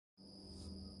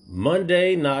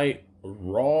Monday Night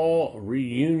Raw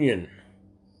reunion.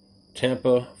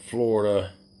 Tampa,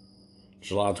 Florida,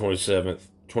 July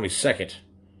 22nd,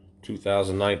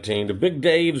 2019. The Big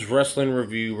Dave's Wrestling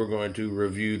Review. We're going to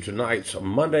review tonight's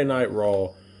Monday Night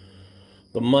Raw,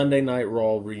 the Monday Night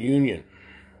Raw reunion.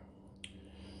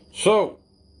 So,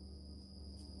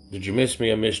 did you miss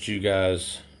me? I missed you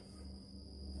guys.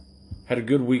 Had a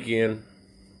good weekend.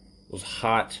 It was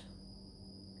hot.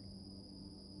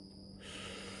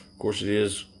 Of course, it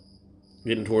is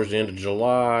getting towards the end of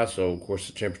July, so of course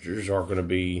the temperatures aren't going to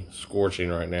be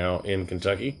scorching right now in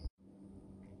Kentucky.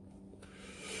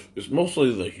 It's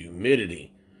mostly the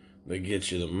humidity that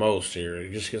gets you the most here.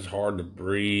 It just gets hard to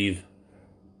breathe.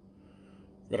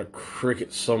 Got a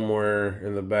cricket somewhere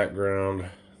in the background. I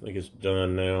think it's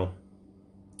done now.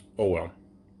 Oh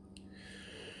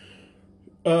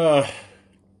well.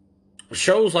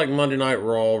 Shows like Monday Night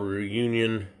Raw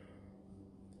reunion.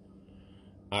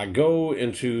 I go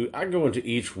into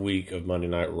each week of Monday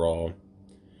Night Raw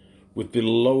with the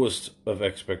lowest of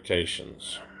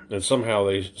expectations, and somehow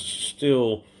they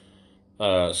still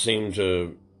seem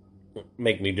to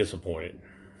make me disappointed.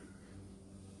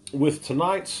 With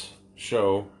tonight's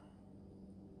show,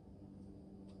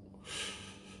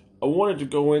 I wanted to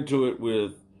go into it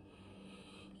with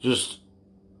just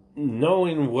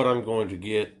knowing what I'm going to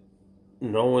get,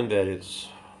 knowing that it's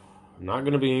not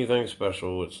going to be anything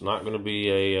special. It's not going to be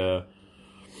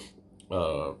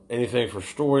anything for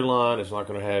storyline. It's not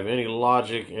going to have any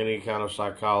logic, any kind of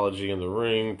psychology in the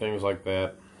ring, things like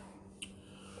that.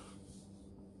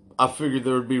 I figured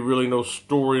there would be really no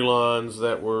storylines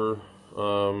that were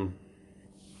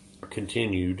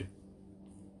continued.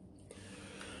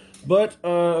 But,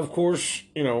 of course,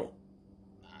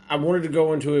 I wanted to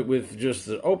go into it with just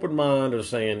the open mind of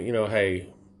saying,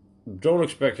 hey, don't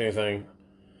expect anything.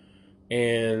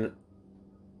 And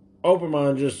open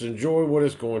mind, just enjoy what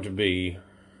it's going to be.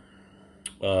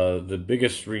 The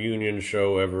biggest reunion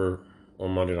show ever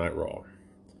on Monday Night Raw.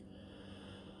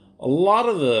 A lot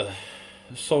of the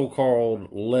so-called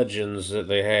legends that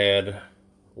they had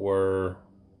were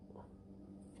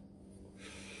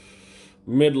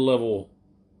mid-level,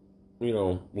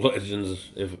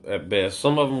 legends, if at best.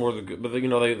 Some of them were but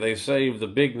they saved the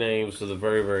big names to the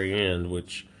very, very end,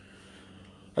 which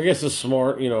I guess it's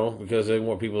smart, because they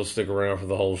want people to stick around for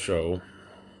the whole show.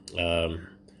 A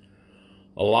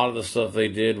lot of the stuff they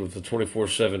did with the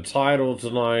 24/7 title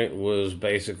tonight was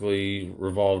basically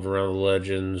revolved around the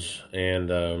legends.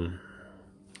 And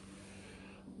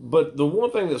but the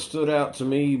one thing that stood out to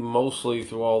me mostly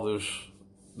through all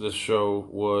this show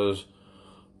was,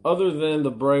 other than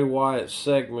the Bray Wyatt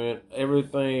segment,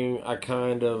 everything I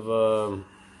kind of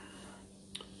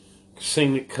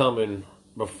seen it coming.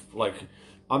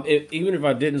 Even if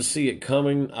I didn't see it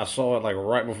coming, I saw it like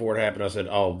right before it happened. I said,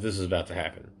 oh, this is about to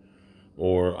happen.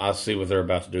 Or I see what they're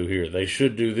about to do here. They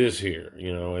should do this here,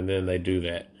 and then they do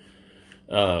that.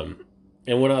 And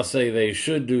when I say they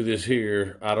should do this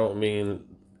here, I don't mean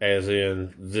as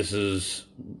in this is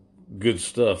good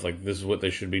stuff. Like this is what they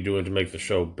should be doing to make the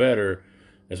show better,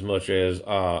 as much as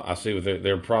I see what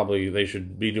they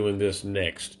should be doing this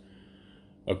next,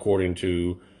 according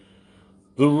to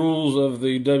the rules of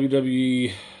the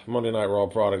WWE Monday Night Raw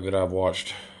product that I've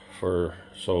watched for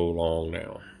so long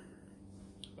now.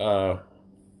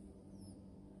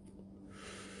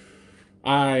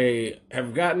 I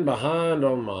have gotten behind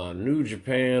on my New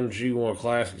Japan G1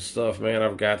 Classic stuff, man.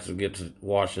 I've got to get to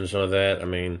watching some of that. I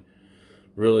mean,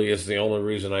 really, it's the only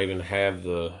reason I even have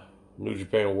the New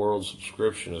Japan World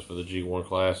subscription is for the G1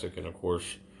 Classic, and of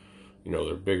course,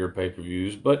 their bigger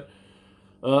pay-per-views. But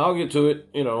I'll get to it.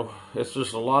 It's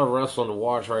just a lot of wrestling to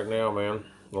watch right now, man.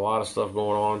 A lot of stuff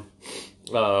going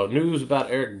on. News about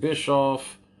Eric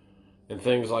Bischoff and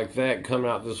things like that come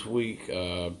out this week.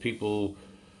 People,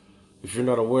 if you're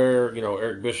not aware,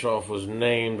 Eric Bischoff was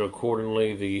named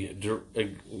accordingly the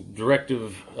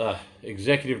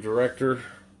executive director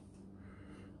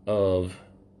of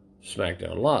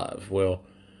SmackDown Live. Well,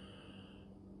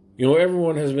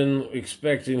 everyone has been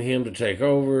expecting him to take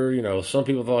over. Some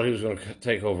people thought he was going to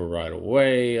take over right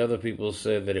away. Other people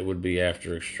said that it would be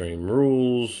after Extreme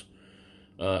Rules.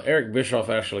 Eric Bischoff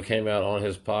actually came out on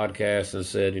his podcast and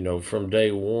said, from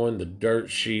day one, the dirt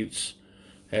sheets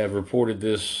have reported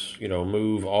this,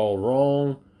 move all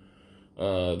wrong.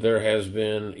 There has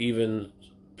been even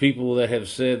people that have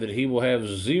said that he will have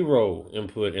zero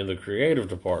input in the creative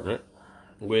department,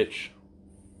 which,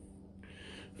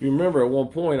 if you remember, at one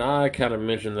point, I kind of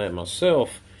mentioned that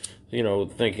myself,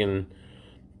 thinking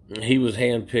he was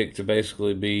handpicked to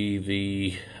basically be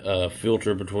the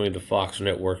filter between the Fox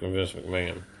network and Vince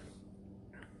McMahon.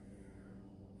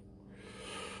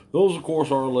 Those, of course,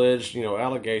 are alleged,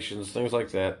 allegations, things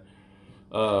like that.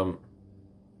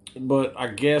 But I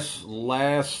guess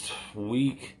last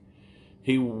week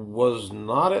he was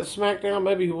not at SmackDown.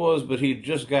 Maybe he was, but he'd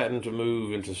just gotten to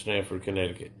move into Stamford,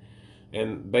 Connecticut.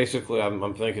 And basically,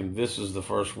 I'm thinking this is the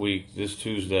first week. This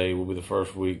Tuesday will be the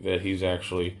first week that he's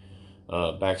actually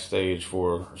backstage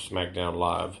for SmackDown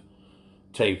Live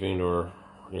taping, or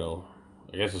I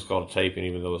guess it's called a taping,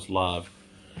 even though it's live.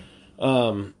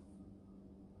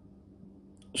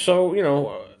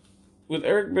 So with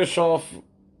Eric Bischoff,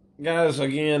 guys,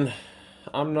 again,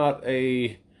 I've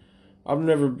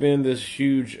never been this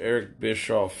huge Eric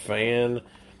Bischoff fan.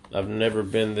 I've never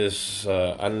been this.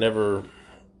 I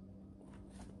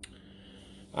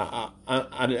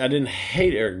didn't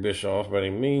hate Eric Bischoff by any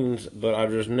means, but I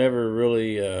just never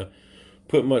really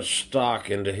put much stock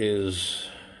into his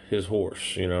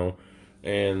horse,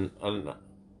 and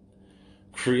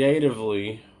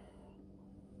creatively,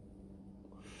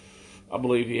 I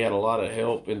believe he had a lot of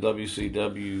help in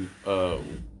WCW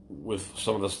with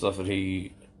some of the stuff that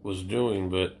he was doing,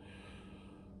 but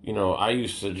I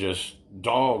used to just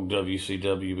dog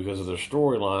WCW because of their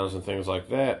storylines and things like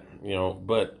that,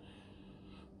 but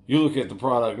you look at the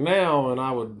product now, and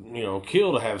I would,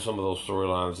 kill to have some of those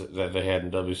storylines that they had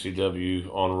in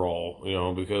WCW on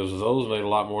Raw, because those made a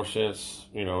lot more sense,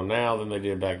 now than they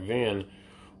did back then,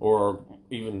 or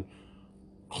even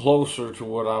closer to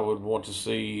what I would want to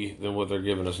see than what they're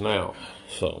giving us now.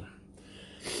 So,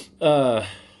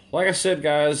 like I said,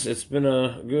 guys, it's been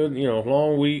a good,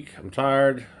 long week. I'm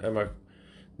tired. I have my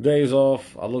days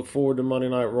off. I look forward to Monday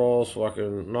Night Raw so I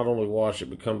can not only watch it,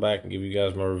 but come back and give you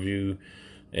guys my review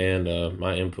and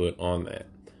my input on that.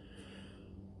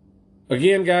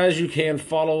 Again, guys, you can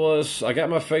follow us. I got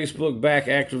my Facebook back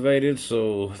activated,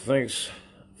 so thanks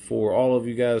for all of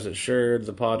you guys that shared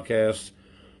the podcast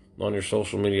on your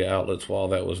social media outlets while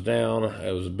that was down.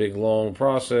 It was a big, long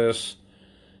process.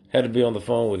 Had to be on the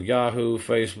phone with Yahoo,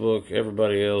 Facebook,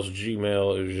 everybody else,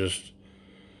 Gmail. It was just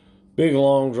big,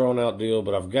 long, drawn-out deal,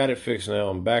 but I've got it fixed now.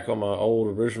 I'm back on my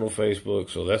old original Facebook,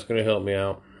 so that's going to help me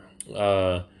out.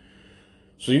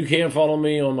 So you can follow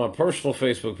me on my personal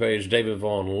Facebook page, David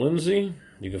Vaughn Lindsay.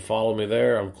 You can follow me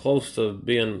there. I'm close to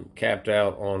being capped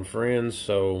out on friends,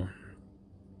 so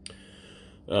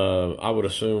I would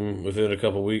assume within a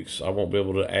couple weeks I won't be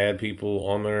able to add people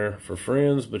on there for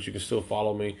friends, but you can still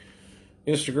follow me.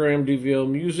 Instagram, DVL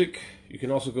Music. You can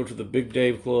also go to the Big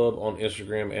Dave Club on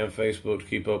Instagram and Facebook to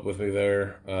keep up with me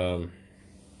there. Of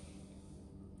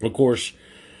course,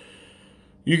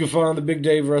 you can find the Big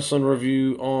Dave Wrestling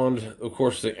Review on, of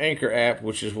course, the Anchor app,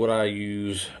 which is what I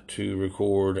use to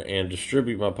record and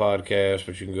distribute my podcast.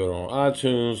 But you can go on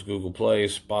iTunes, Google Play,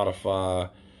 Spotify,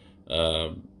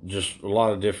 just a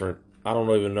lot of different, I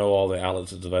don't even know all the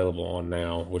outlets it's available on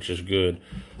now, which is good.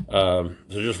 So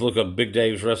just look up Big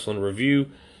Dave's Wrestling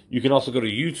Review. You can also go to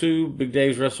YouTube. Big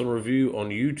Dave's Wrestling Review on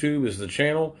YouTube is the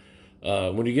channel.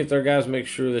 When you get there, guys, make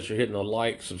sure that you're hitting a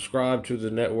like, subscribe to the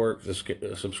network,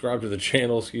 subscribe to the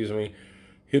channel,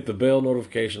 hit the bell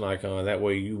notification icon. That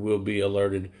way you will be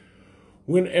alerted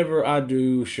whenever I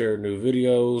do share new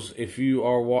videos. If you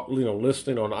are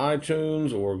listening on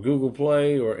iTunes or Google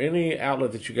Play or any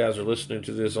outlet that you guys are listening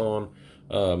to this on,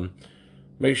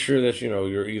 make sure that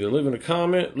you're either leaving a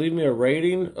comment, leave me a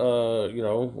rating,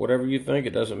 whatever you think,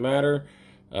 it doesn't matter.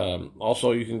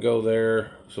 Also, you can go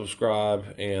there,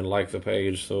 subscribe, and like the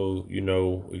page so you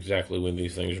know exactly when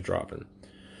these things are dropping.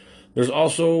 There's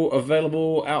also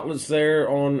available outlets there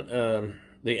on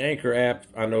the Anchor app.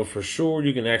 I know for sure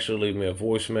you can actually leave me a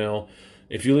voicemail.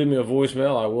 If you leave me a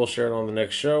voicemail, I will share it on the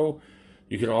next show.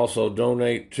 You can also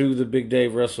donate to the Big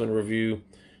Dave Wrestling Review.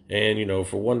 And,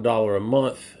 for $1 a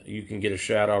month, you can get a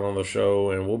shout out on the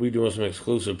show. And we'll be doing some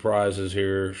exclusive prizes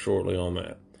here shortly on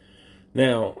that.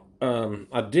 Now,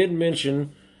 I did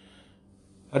mention,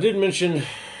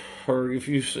 or if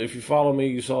you follow me,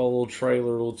 you saw a little trailer,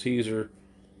 a little teaser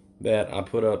that I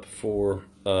put up for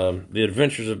The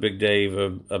Adventures of Big Dave,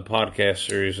 a podcast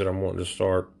series that I'm wanting to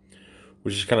start,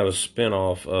 which is kind of a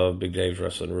spin-off of Big Dave's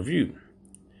Wrestling Review.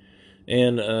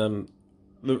 And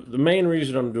the main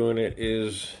reason I'm doing it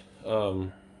is I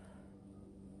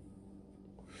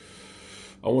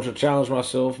want to challenge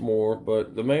myself more,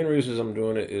 but the main reasons I'm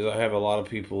doing it is I have a lot of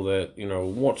people that,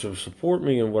 want to support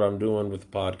me in what I'm doing with the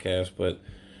podcast, but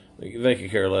they could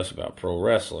care less about pro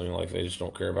wrestling, like they just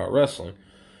don't care about wrestling.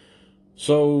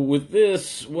 So with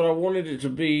this, what I wanted it to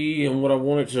be and what I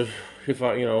wanted to, if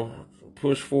I,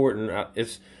 push for it, and I'm going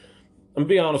to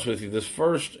be honest with you, this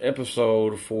first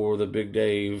episode for the Big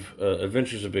Dave,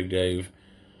 Adventures of Big Dave,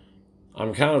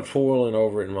 I'm kind of toiling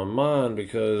over it in my mind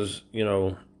because,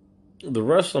 the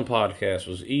wrestling podcast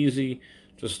was easy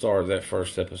to start that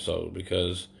first episode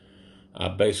because I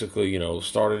basically,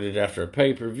 started it after a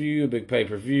pay-per-view, a big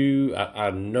pay-per-view. I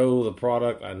know the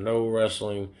product. I know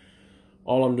wrestling.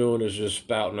 All I'm doing is just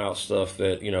spouting out stuff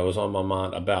that, is on my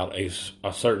mind about a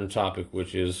certain topic,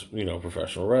 which is,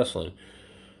 professional wrestling.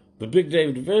 The Big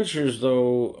Dave Adventures,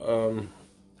 though,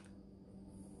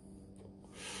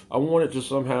 I wanted to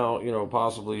somehow,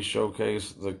 possibly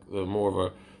showcase the more of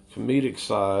a comedic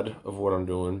side of what I'm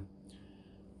doing.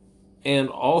 And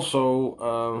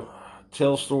also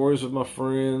tell stories of my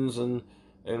friends and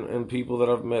people that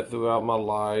I've met throughout my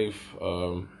life.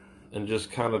 And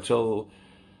just kind of tell...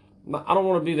 I don't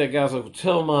want to be that guy that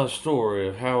tell my story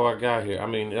of how I got here. I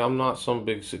mean, I'm not some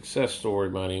big success story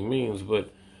by any means,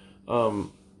 but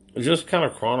just kind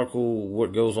of chronicle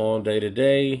what goes on day to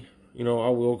day. I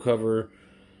will cover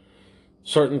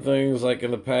certain things like in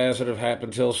the past that have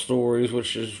happened, tell stories,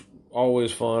 which is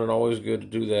always fun and always good to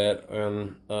do that.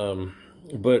 And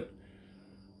but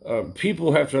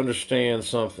people have to understand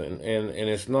something, and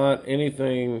it's not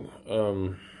anything.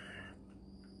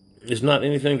 It's not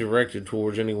anything directed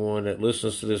towards anyone that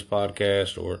listens to this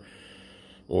podcast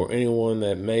or anyone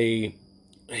that may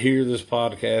hear this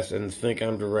podcast and think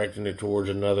I'm directing it towards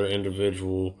another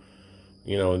individual.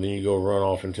 And then you go run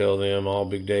off and tell them, all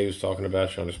Big Dave's talking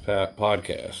about you on this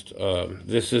podcast.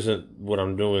 This isn't what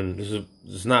I'm doing. This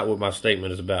is not what my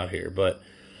statement is about here. But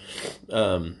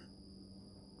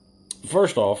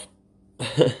first off,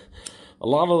 a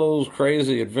lot of those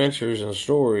crazy adventures and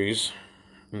stories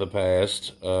in the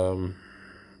past, I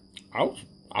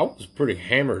was pretty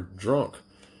hammered drunk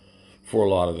for a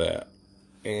lot of that.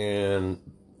 And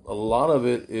a lot of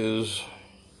it is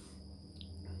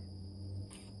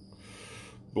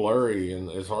blurry, and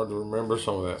it's hard to remember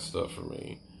some of that stuff for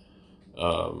me.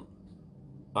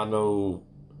 I know,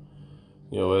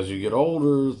 as you get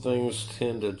older, things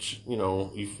tend to,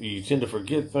 you tend to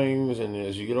forget things, and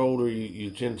as you get older, you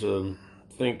tend to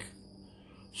think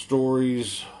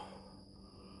stories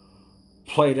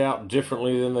played out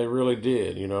differently than they really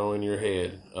did, in your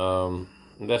head. And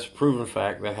that's a proven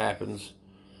fact. That happens.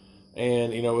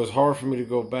 And, it's hard for me to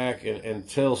go back and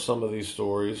tell some of these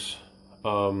stories,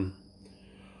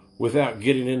 without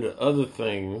getting into other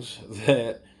things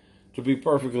that, to be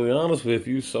perfectly honest with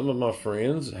you, some of my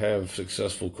friends have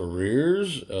successful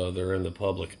careers. They're in the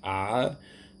public eye.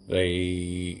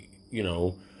 They,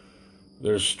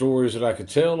 there's stories that I could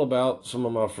tell about some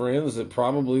of my friends that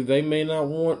probably they may not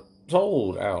want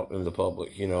told out in the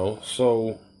public,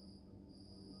 So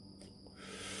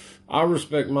I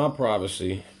respect my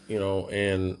privacy,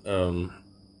 and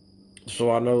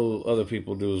so I know other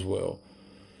people do as well.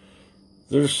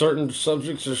 There's certain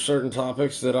subjects or certain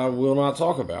topics that I will not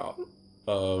talk about.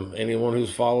 Anyone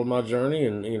who's followed my journey,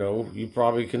 and you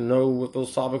probably can know what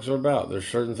those topics are about. There's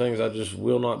certain things I just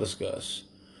will not discuss.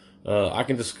 I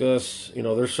can discuss,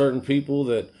 there's certain people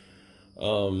that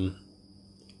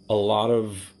a lot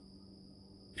of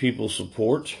people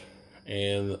support,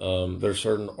 and there's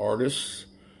certain artists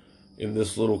in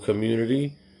this little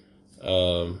community.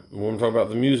 We're going to talk about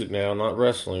the music now, not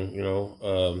wrestling,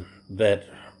 that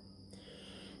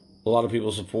a lot of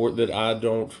people support that I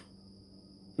don't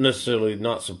necessarily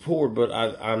not support, but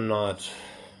I'm not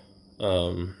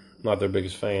their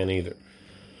biggest fan either.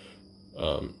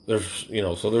 There's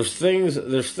so there's things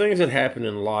that happen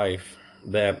in life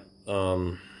that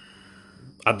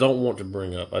I don't want to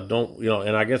bring up. I don't,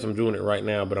 and I guess I'm doing it right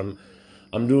now, but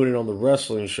I'm doing it on the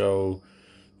wrestling show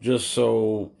just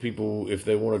so people, if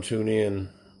they want to tune in,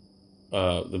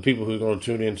 the people who are going to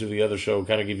tune into the other show,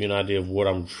 kind of give you an idea of what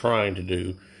I'm trying to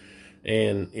do.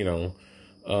 And,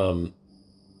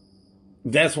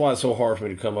 that's why it's so hard for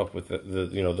me to come up with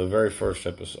the very first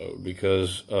episode,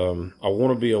 because I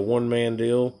want to be a one-man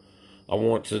deal. I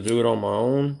want to do it on my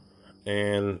own,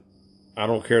 and I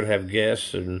don't care to have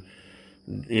guests and,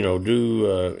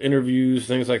 do interviews,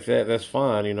 things like that. That's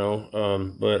fine,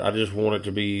 but I just want it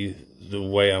to be the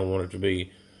way I want it to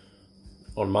be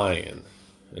on my end.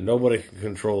 And nobody can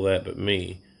control that but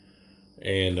me.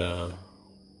 And,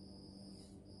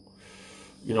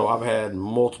 I've had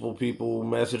multiple people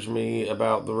message me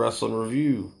about the Wrestling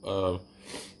Review.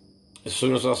 As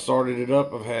soon as I started it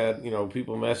up, I've had,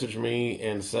 people message me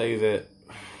and say that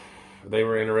they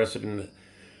were interested in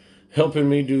helping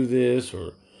me do this,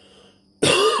 or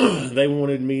they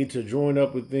wanted me to join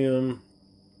up with them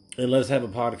and let's have a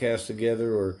podcast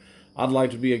together, or I'd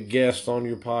like to be a guest on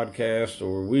your podcast,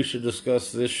 or we should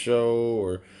discuss this show,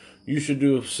 or you should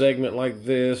do a segment like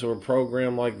this or a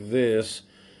program like this,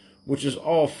 which is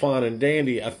all fine and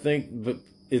dandy, I think, but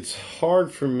it's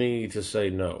hard for me to say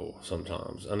no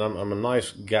sometimes. And I'm a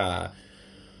nice guy,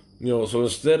 So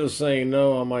instead of saying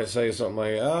no, I might say something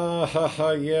like,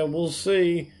 yeah, we'll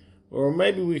see. Or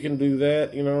maybe we can do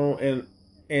that,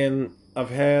 and I've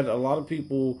had a lot of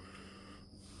people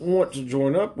want to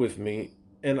join up with me,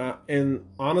 and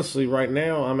honestly, right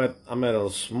now I'm at a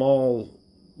small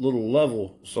little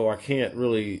level, so I can't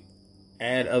really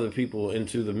add other people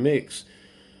into the mix.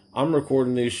 I'm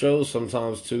recording these shows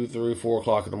sometimes 2, 3, 4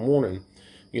 o'clock in the morning,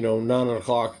 9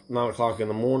 o'clock in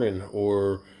the morning,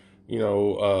 or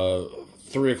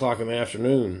 3 o'clock in the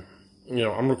afternoon.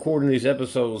 I'm recording these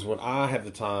episodes when I have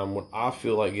the time, when I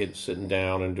feel like sitting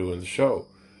down and doing the show.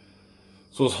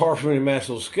 So it's hard for me to match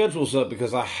those schedules up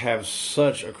because I have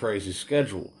such a crazy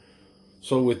schedule.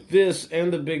 So with this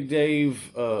and the Big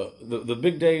Dave, the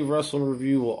Big Dave Wrestling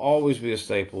Review will always be a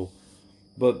staple,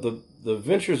 but the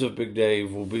Adventures of Big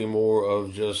Dave will be more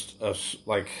of just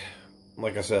like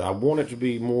I said, I want it to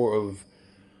be more of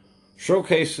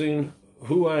showcasing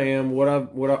who I am,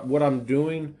 what I'm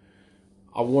doing.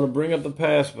 I want to bring up the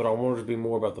past, but I want it to be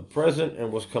more about the present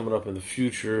and what's coming up in the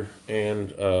future.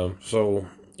 And so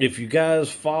if you guys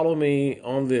follow me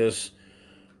on this,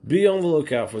 be on the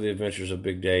lookout for the Adventures of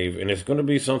Big Dave, and it's going to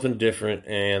be something different,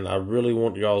 and I really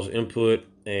want y'all's input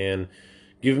and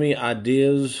give me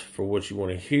ideas for what you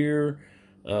want to hear.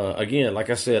 Again, like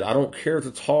I said, I don't care to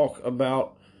talk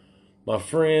about my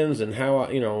friends and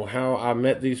how I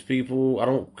met these people. I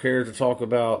don't care to talk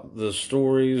about the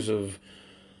stories of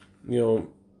going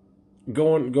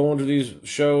to these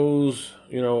shows.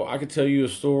 I could tell you a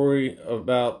story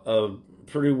about a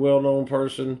pretty well-known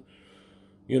person,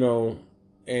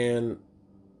 and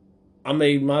I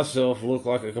made myself look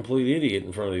like a complete idiot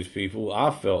in front of these people. I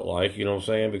felt like, what I'm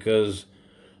saying, because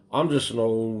I'm just an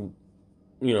old,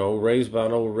 raised by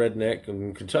an old redneck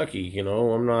in Kentucky.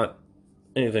 I'm not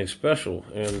anything special.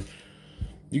 And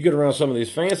you get around some of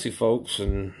these fancy folks,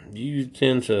 and you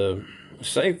tend to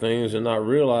say things and not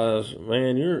realize,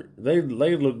 man, they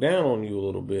look down on you a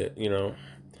little bit,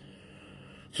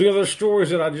 So there's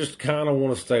stories that I just kind of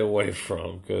want to stay away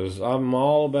from, because I'm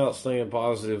all about staying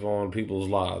positive on people's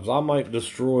lives. I might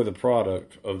destroy the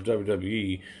product of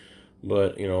WWE,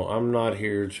 but I'm not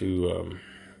here to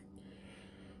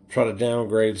try to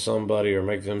downgrade somebody or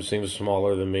make them seem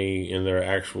smaller than me in their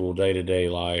actual day-to-day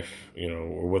life,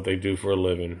 or what they do for a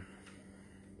living.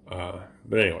 But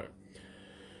anyway.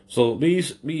 So be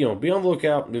on the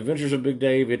lookout. The Adventures of Big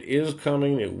Dave, it is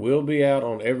coming. It will be out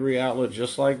on every outlet,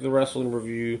 just like the Wrestling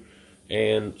Review.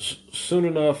 And soon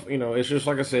enough, it's just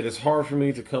like I said, it's hard for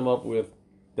me to come up with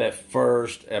that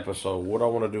first episode. What I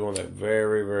want to do on that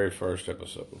very, very first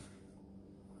episode.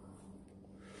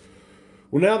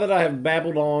 Well, now that I have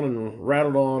babbled on and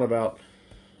rattled on about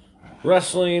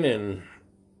wrestling and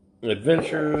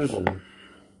adventures and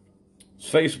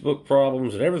Facebook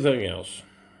problems and everything else,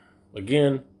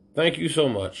 again, thank you so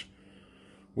much.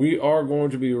 We are going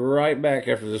to be right back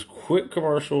after this quick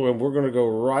commercial, and we're going to go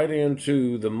right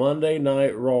into the Monday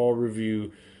Night Raw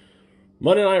review.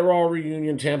 Monday Night Raw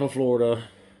reunion, Tampa, Florida.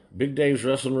 Big Dave's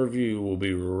Wrestling Review. We'll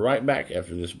be right back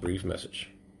after this brief message.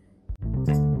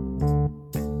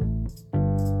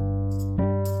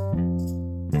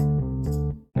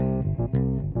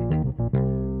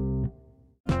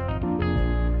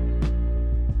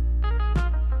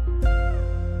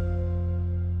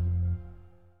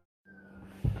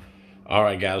 All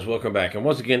right, guys, welcome back. And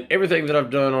once again, everything that I've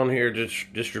done on here,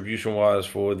 distribution-wise,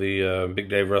 for the Big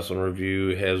Dave Wrestling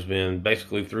Review has been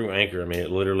basically through Anchor. I mean, it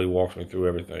literally walks me through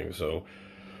everything. So,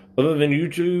 other than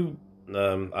YouTube,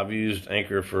 I've used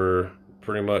Anchor for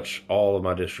pretty much all of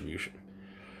my distribution.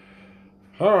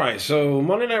 All right, so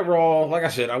Monday Night Raw, like I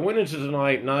said, I went into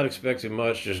tonight not expecting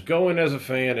much, just go in as a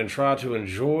fan and try to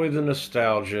enjoy the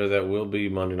nostalgia that will be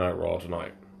Monday Night Raw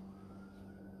tonight.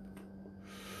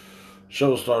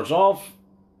 Show starts off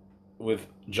with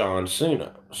John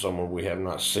Cena, someone we have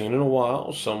not seen in a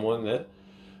while, someone that,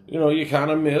 you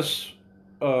kind of miss,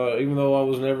 even though I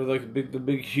was never the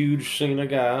big, huge Cena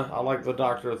guy. I like the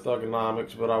Doctor of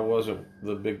Thugonomics, but I wasn't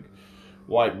the big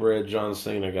white bread John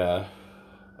Cena guy.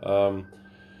 John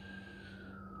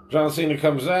Cena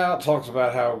comes out, talks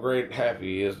about how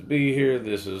happy he is to be here,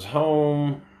 this is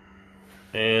home,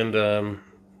 and,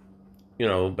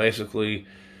 basically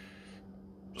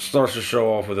starts to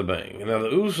show off with a bang. And now the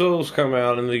Usos come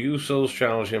out, and the Usos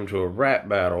challenge him to a rap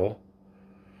battle.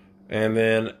 And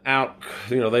then out,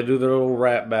 they do their little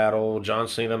rap battle. John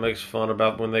Cena makes fun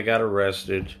about when they got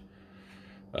arrested.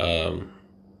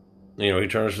 He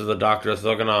turns to the Doctor of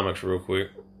Thugonomics real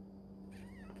quick.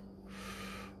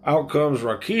 Out comes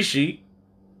Rikishi.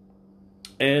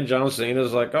 And John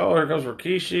Cena's like, oh, here comes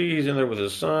Rikishi. He's in there with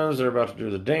his sons. They're about to do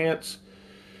the dance.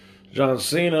 John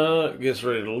Cena gets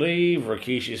ready to leave.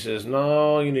 Rikishi says,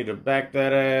 no, you need to back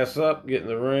that ass up, get in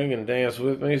the ring and dance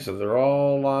with me. So they're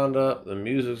all lined up. The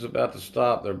music's about to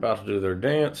stop. They're about to do their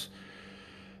dance.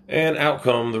 And out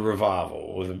come the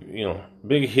Revival with a,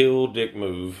 big heel dick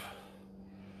move.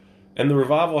 And the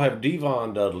Revival have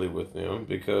Devon Dudley with them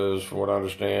because, from what I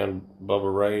understand,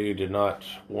 Bubba Ray did not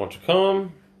want to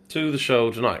come to the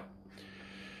show tonight.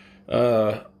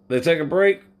 They take a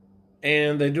break.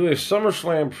 And they do a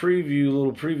SummerSlam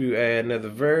little preview ad, and at the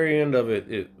very end of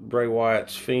it, Bray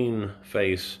Wyatt's Fiend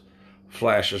face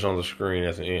flashes on the screen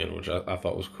at the end, which I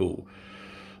thought was cool.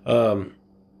 Then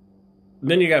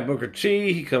you got Booker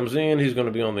T. He comes in. He's going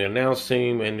to be on the announce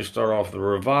team, and you start off the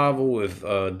Revival with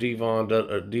Devon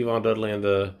Dudley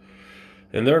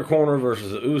in their corner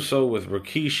versus the Uso with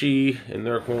Rikishi in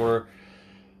their corner.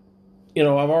 I've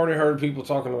already heard people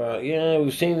talking about,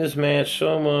 we've seen this match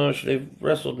so much. They've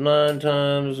wrestled 9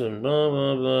 times and blah,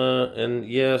 blah, blah. And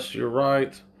yes, you're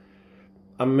right.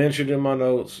 I mentioned in my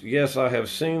notes, yes, I have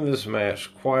seen this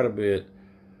match quite a bit,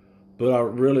 but I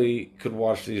really could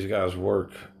watch these guys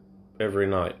work every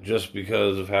night just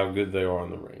because of how good they are in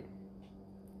the ring.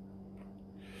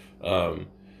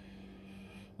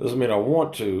 Doesn't mean I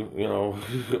want to,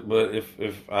 but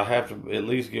if I have to at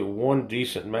least get one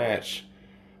decent match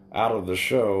out of the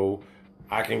show,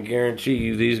 I can guarantee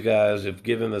you these guys, if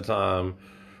given the time,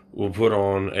 will put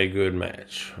on a good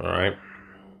match. All right.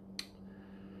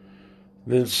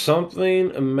 Then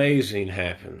something amazing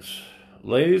happens.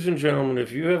 Ladies and gentlemen,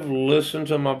 if you have listened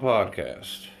to my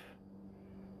podcast,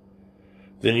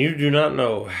 then you do not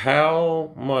know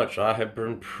how much I have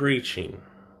been preaching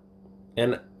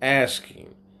and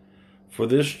asking for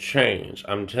this change.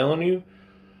 I'm telling you,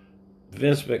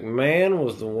 Vince McMahon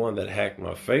was the one that hacked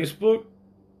my Facebook,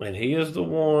 and he is the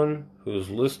one who's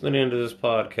listening into this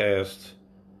podcast.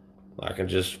 I can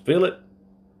just feel it.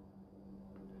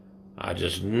 I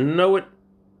just know it.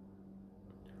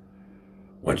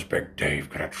 When's Big Dave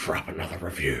gonna drop another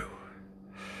review?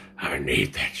 I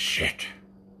need that shit.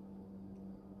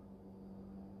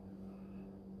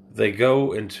 They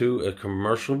go into a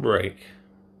commercial break,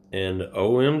 and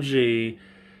OMG,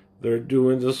 they're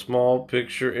doing the small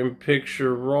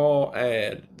picture-in-picture Raw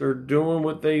ad. They're doing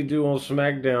what they do on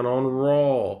SmackDown on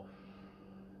Raw.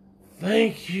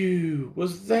 Thank you.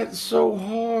 Was that so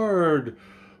hard?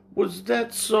 Was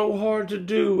that so hard to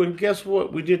do? And guess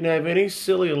what? We didn't have any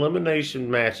silly elimination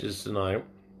matches tonight.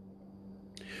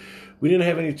 We didn't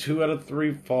have any 2 out of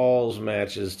 3 falls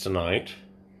matches tonight.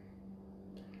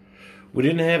 We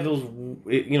didn't have those,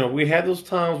 we had those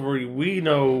times where we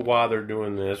know why they're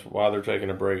doing this, why they're taking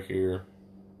a break here.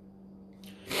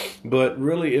 But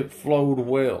really, it flowed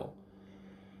well.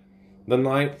 The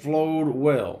night flowed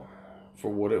well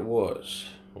for what it was,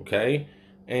 okay?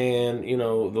 And,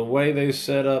 the way they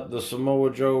set up the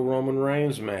Samoa Joe Roman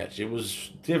Reigns match, it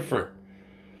was different.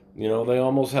 They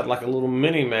almost had like a little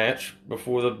mini match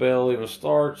before the bell even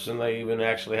starts, and they even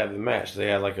actually had the match. They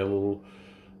had like a little,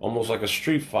 almost like a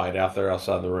street fight out there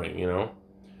outside the ring,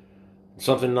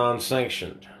 something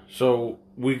non-sanctioned. So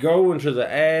we go into the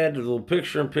ad, the little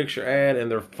picture-in-picture ad,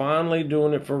 and they're finally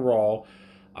doing it for Raw.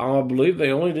 I believe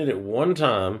they only did it one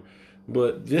time,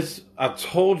 but this, I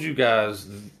told you guys,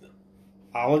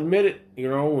 I'll admit it,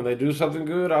 when they do something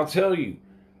good, I'll tell you.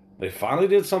 They finally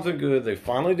did something good. They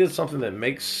finally did something that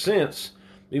makes sense,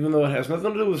 even though it has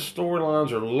nothing to do with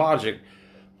storylines or logic.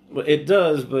 It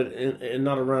does, but in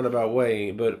not a roundabout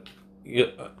way. But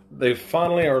they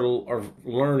finally are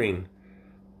learning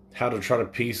how to try to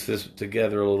piece this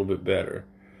together a little bit better.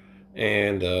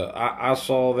 And I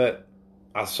saw that.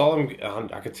 I saw them.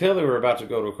 I could tell they were about to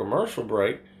go to a commercial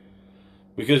break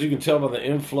because you can tell by the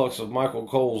influx of Michael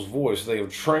Cole's voice. They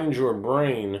have trained your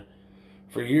brain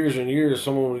for years and years.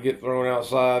 Someone would get thrown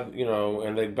outside,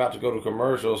 and they're about to go to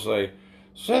commercial. Say,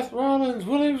 Seth Rollins,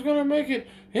 Williams going to make it.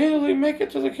 Will he make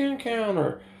it to the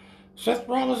counter? Seth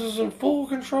Rollins is in full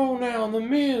control now. And The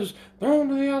Miz, thrown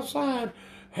to the outside.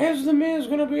 Is The Miz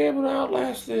going to be able to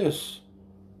outlast this?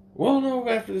 We'll know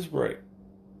after this break.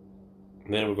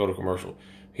 And then we'll go to commercial.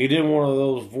 He did one of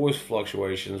those voice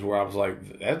fluctuations where I was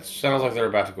like, that sounds like they're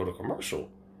about to go to commercial.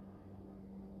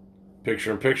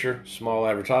 Picture-in-picture, small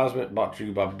advertisement brought to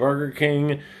you by Burger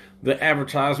King. The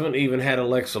advertisement even had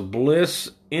Alexa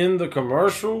Bliss in the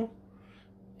commercial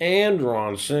and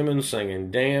Ron Simmons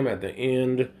singing Damn at the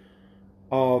end.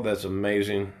 Oh, that's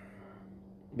amazing.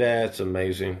 That's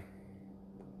amazing.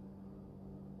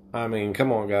 I mean,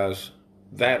 come on, guys.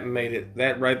 That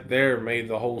right there made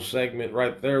the whole segment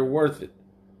right there worth it.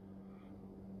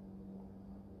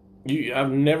 I've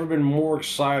never been more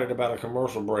excited about a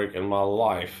commercial break in my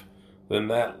life than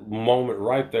that moment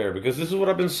right there. Because this is what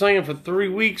I've been saying for 3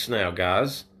 weeks now,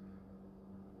 guys.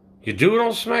 You do it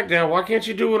on SmackDown, why can't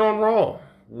you do it on Raw?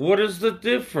 What is the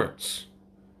difference?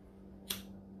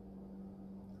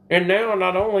 And now,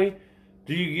 not only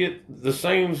do you get the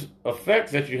same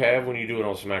effect that you have when you do it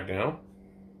on SmackDown,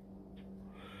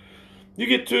 you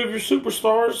get two of your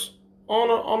superstars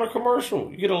on a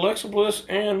commercial. You get Alexa Bliss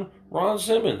and Ron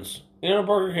Simmons in a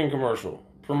Burger King commercial,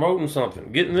 promoting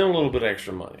something, getting them a little bit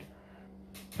extra money.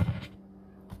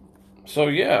 So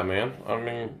yeah, man, I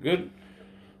mean, good.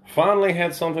 Finally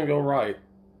had something go right.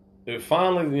 It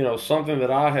finally, something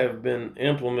that I have been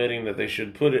implementing that they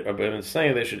should put it, I've been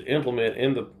saying they should implement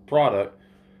in the product.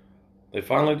 They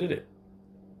finally did it.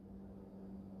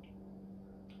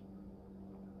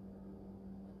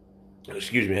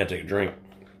 Excuse me, I had to take a drink.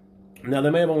 Now,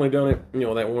 they may have only done it,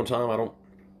 that one time. I don't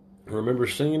remember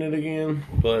seeing it again,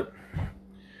 but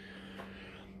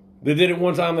they did it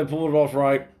one time. They pulled it off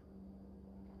right.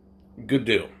 Good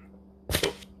deal.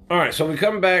 All right, so we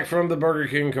come back from the Burger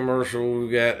King commercial.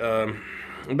 We got,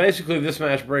 basically, this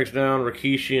match breaks down.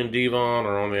 Rikishi and Devon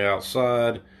are on the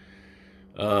outside.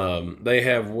 They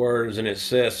have words, and it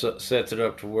sets it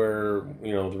up to where,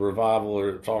 the Revival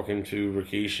are talking to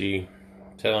Rikishi,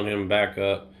 telling him back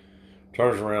up.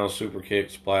 Turns around, super kick,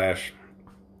 splash.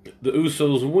 The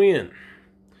Usos win.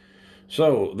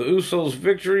 So, the Usos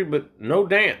victory, but no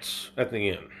dance at the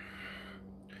end.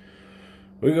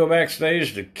 We go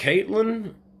backstage to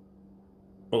Kaitlyn,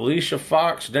 Alicia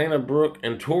Fox, Dana Brooke,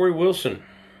 and Tori Wilson.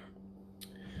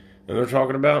 And they're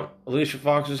talking about Alicia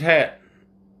Fox's hat,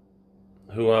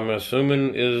 who I'm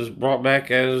assuming is brought back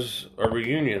as a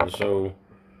reunion. So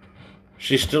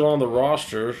she's still on the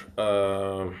roster.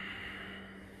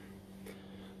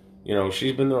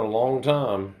 She's been there a long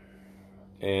time.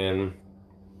 And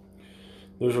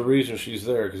there's a reason she's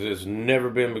there, because it's never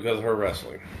been because of her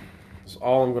wrestling. That's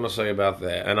all I'm going to say about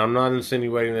that. And I'm not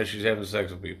insinuating that she's having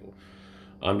sex with people.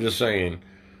 I'm just saying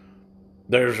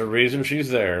there's a reason she's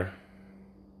there,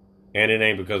 and it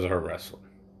ain't because of her wrestling.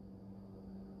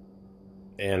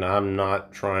 And I'm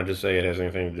not trying to say it has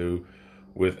anything to do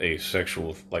with a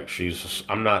sexual,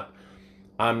 I'm not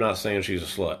saying she's a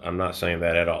slut. I'm not saying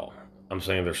that at all. I'm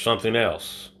saying there's something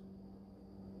else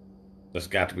that's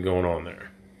got to be going on there.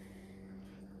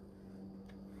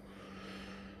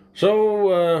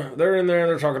 So, they're in there,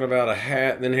 they're talking about a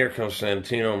hat. Then here comes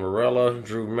Santino Marella.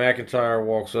 Drew McIntyre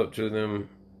walks up to them,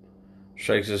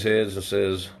 shakes his head and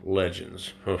says,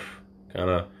 "Legends." Kind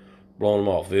of blowing them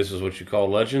off. This is what you call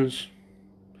legends?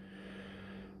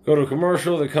 Go to a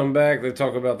commercial, they come back, they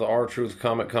talk about the R-Truth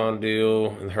Comic-Con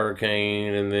deal and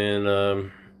Hurricane, and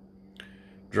then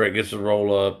Drake gets a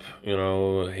roll-up,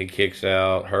 he kicks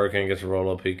out. Hurricane gets a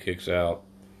roll-up, he kicks out.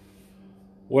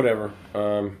 Whatever.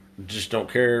 Just don't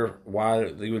care why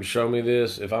you would show me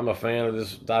this. If I'm a fan of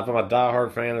this, if I'm a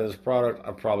diehard fan of this product,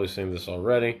 I've probably seen this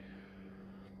already.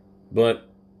 But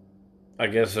I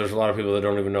guess there's a lot of people that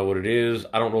don't even know what it is.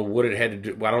 I don't know what it had to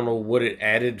do. I don't know what it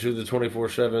added to the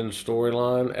 24/7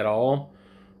 storyline at all.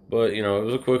 But, it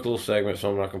was a quick little segment, so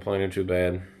I'm not complaining too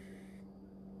bad.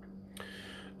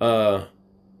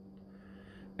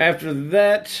 After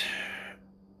that,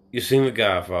 you seen the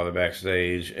Godfather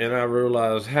backstage, and I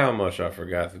realized how much I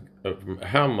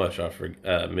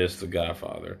missed the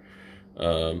Godfather.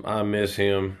 I miss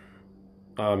him.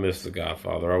 I miss the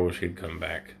Godfather. I wish he'd come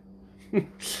back. I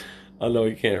know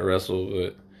he can't wrestle,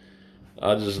 but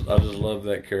I just love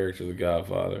that character, the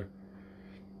Godfather.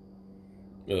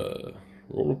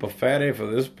 Roll up a fatty for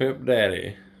this pimp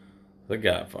daddy, the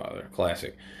Godfather,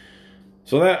 classic.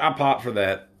 So that I popped for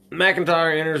that.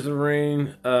 McIntyre enters the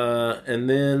ring, and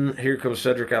then here comes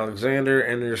Cedric Alexander,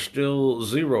 and there's still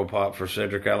zero pop for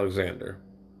Cedric Alexander.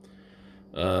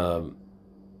 McIntyre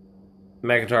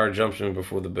jumps in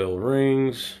before the bell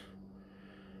rings.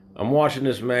 I'm watching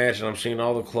this match, and I'm seeing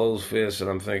all the closed fists, and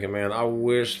I'm thinking, man, I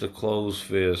wish the closed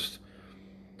fist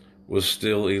was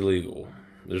still illegal.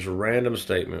 There's a random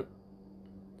statement.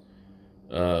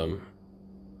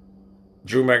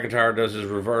 Drew McIntyre does his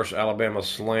reverse Alabama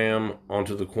slam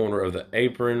onto the corner of the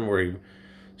apron, where he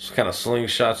kind of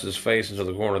slingshots his face into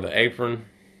the corner of the apron.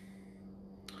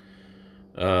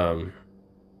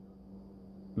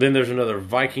 Then there's another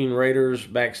Viking Raiders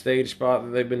backstage spot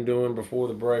that they've been doing before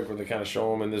the break, where they kind of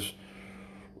show them in this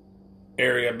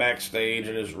area backstage,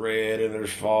 and it's red, and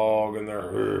there's fog, and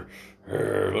they're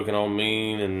looking all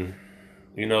mean, and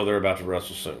they're about to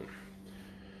wrestle soon.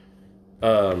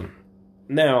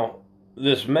 Now,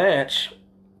 this match,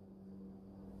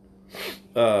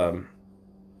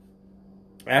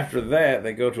 after that,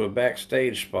 they go to a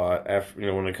backstage spot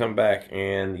after when they come back,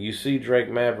 and you see Drake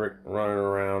Maverick running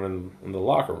around in the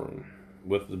locker room.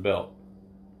 with the belt.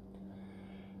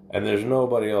 And there's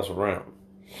nobody else around.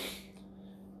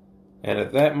 And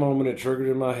at that moment, it triggered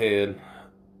in my head,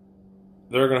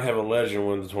 they're going to have a legend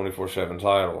win the 24/7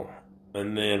 title.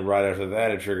 And then right after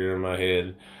that, it triggered in my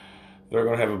head, they're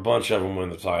going to have a bunch of them win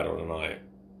the title tonight.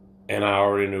 And I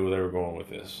already knew where they were going with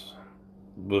this.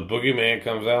 The Boogeyman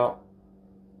comes out,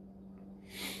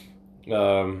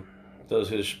 does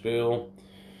his spiel.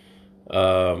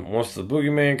 Once the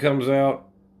Boogeyman comes out,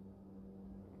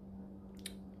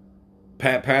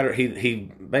 Pat Patterson,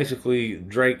 he basically,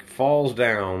 Drake falls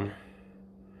down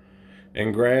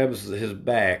and grabs his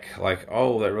back, like,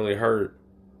 oh, that really hurt.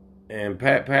 And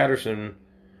Pat Patterson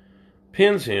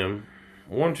pins him,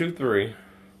 1, 2, 3.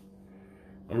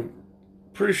 I'm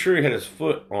pretty sure he had his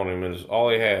foot on him, and all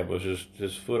he had was just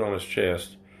his foot on his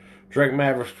chest. Drake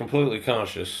Maverick's completely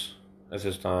conscious at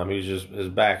this time. He's just, his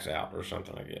back's out or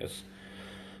something, I guess.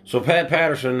 So Pat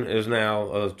Patterson is now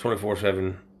a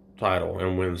 24/7 title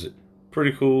and wins it.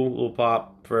 Pretty cool, little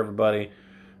pop for everybody.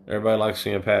 Everybody likes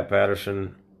seeing Pat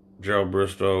Patterson, Gerald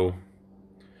Briscoe,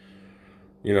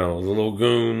 you know, the little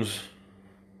goons,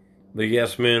 the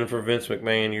yes men for Vince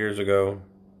McMahon years ago.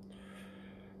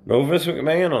 No Vince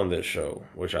McMahon on this show,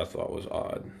 which I thought was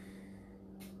odd.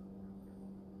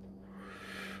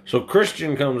 So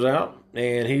Christian comes out,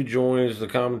 and he joins the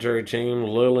commentary team.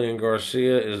 Lillian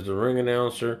Garcia is the ring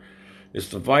announcer. It's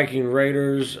the Viking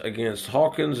Raiders against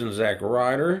Hawkins and Zack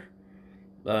Ryder.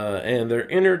 And they're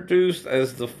introduced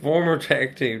as the former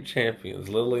tag team champions,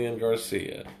 Lillian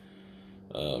Garcia.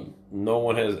 No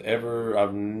one has ever,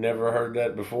 I've never heard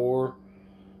that before.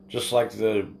 Just like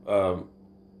the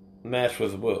match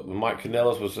with Mike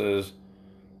Kanellis says,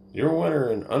 your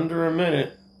winner in under a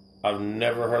minute. I've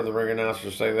never heard the ring announcer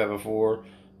say that before.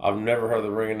 I've never heard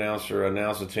the ring announcer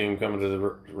announce a team coming to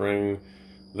the ring.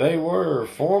 They were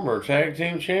former tag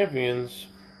team champions.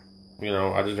 You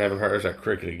know, I just haven't heard. There's that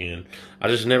cricket again. I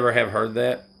just never have heard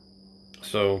that.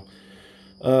 So,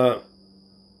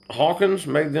 Hawkins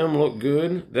made them look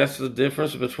good. That's the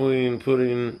difference between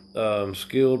putting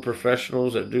skilled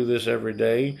professionals that do this every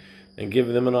day and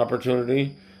giving them an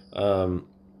opportunity,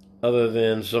 other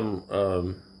than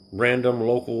some random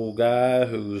local guy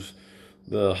who's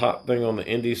the hot thing on the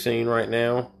indie scene right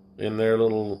now in their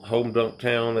little home dunk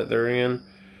town that they're in.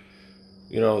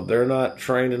 You know, they're not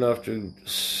trained enough to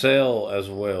sell as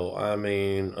well. I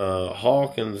mean,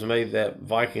 Hawkins made that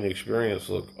Viking experience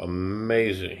look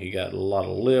amazing. He got a lot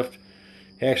of lift.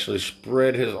 He actually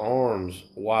spread his arms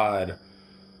wide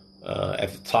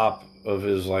at the top of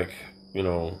his, like, you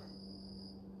know,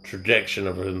 trajectory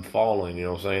of him falling, you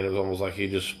know what I'm saying? It was almost like he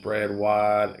just spread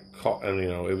wide, and, you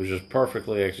know, it was just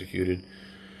perfectly executed.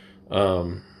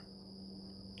 So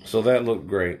that looked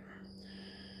great.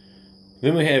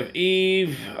 Then we have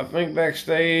Eve, I think,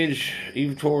 backstage.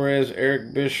 Eve Torres,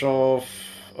 Eric Bischoff.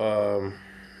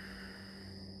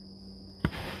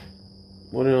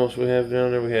 What else we have down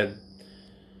there? We had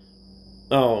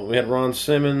Ron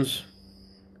Simmons.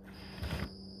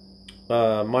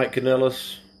 Mike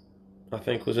Kanellis, I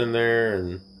think, was in there.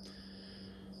 And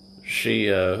she,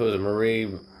 who was it, Marie,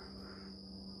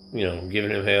 you know, giving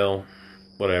him hell.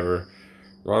 Whatever.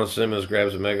 Ron Simmons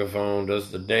grabs a megaphone, does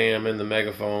the damn in the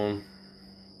megaphone,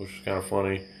 which is kind of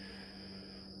funny.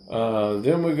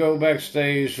 Then we go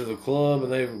backstage to the club,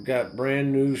 and they've got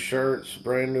brand new shirts,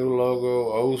 brand new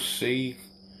logo, OC.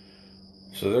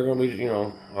 So they're going to be, you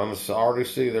know, on the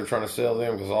RDC, they're trying to sell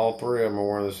them because all three of them are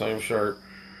wearing the same shirt.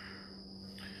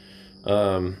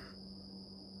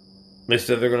 They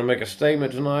said they're going to make a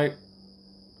statement tonight.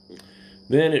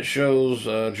 Then it shows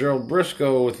Gerald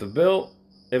Briscoe with the belt.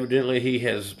 Evidently, he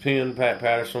has pinned Pat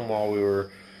Patterson while we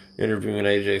were interviewing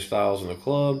AJ Styles in the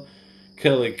club.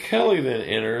 Kelly then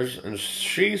enters, and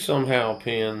she somehow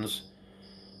pins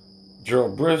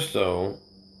Gerald Briscoe.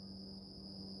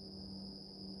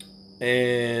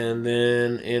 And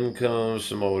then in comes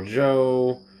Samoa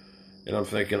Joe. And I'm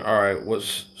thinking, all right,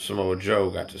 what's Samoa Joe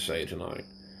got to say tonight?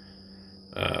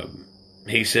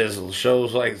 He says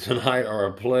shows like tonight are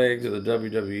a plague to the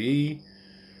WWE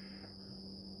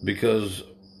because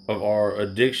of our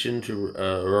addiction to,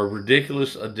 our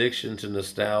ridiculous addiction to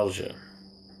nostalgia.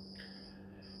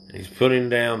 And he's putting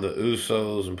down the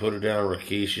Usos and putting down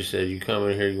Rikishi. Said, you come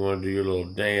in here, you want to do your little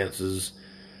dances.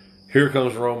 Here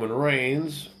comes Roman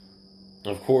Reigns.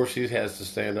 Of course, he has to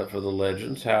stand up for the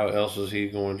legends. How else is he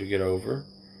going to get over?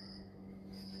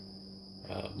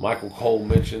 Michael Cole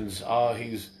mentions,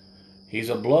 he's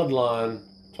a bloodline,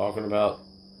 talking about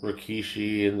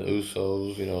Rikishi and the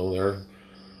Usos. You know, they're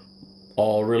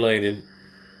all related.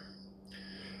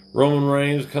 Roman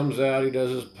Reigns comes out. He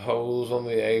does his pose on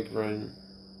the apron.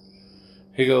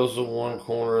 He goes to one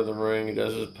corner of the ring. He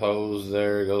does his pose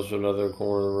there. He goes to another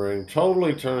corner of the ring.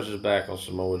 Totally turns his back on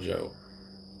Samoa Joe.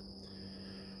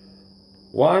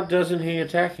 Why doesn't he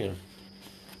attack him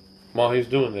while he's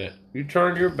doing that? You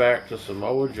turn your back to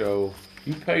Samoa Joe.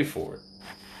 You pay for it.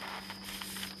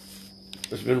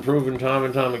 It's been proven time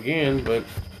and time again, but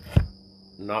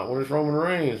not when it's Roman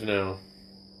Reigns now.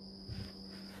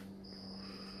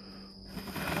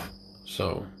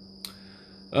 So,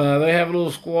 they have a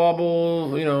little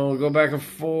squabble, go back and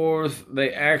forth.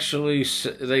 They actually,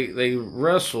 they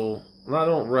wrestle. Not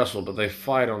don't wrestle, but they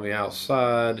fight on the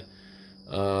outside.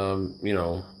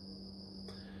 Samoa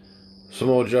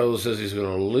Joe says he's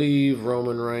going to leave.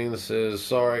 Roman Reigns says,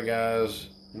 sorry guys,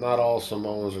 not all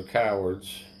Samoans are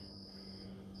cowards.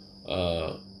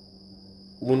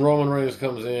 When Roman Reigns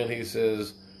comes in, he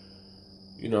says,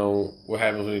 what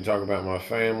happens when you talk about my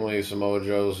family? Samoa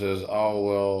Joe says, oh,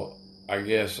 well, I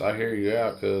guess I hear you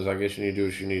out because I guess you need to do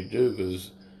what you need to do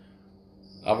because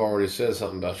I've already said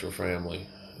something about your family.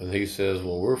 And he says,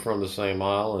 well, we're from the same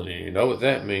island, and you know what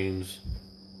that means.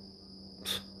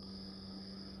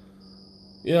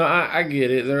 I get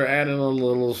it. They're adding a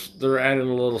little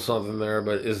something there,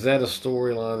 but is that a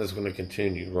storyline that's going to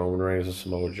continue, Roman Reigns and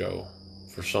Samoa Joe,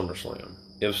 for SummerSlam?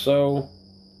 If so,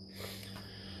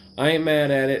 I ain't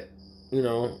mad at it,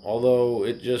 although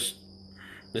it's just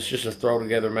a throw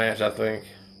together match, I think.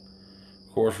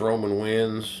 Of course, Roman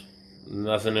wins.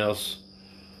 Nothing else.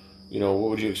 What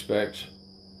would you expect?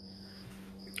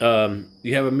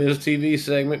 You have a Miz TV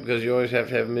segment because you always have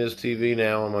to have Miz TV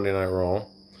now on Monday Night Raw.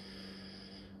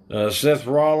 Seth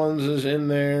Rollins is in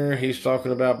there. He's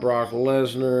talking about Brock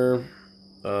Lesnar,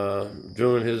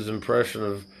 doing his impression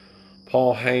of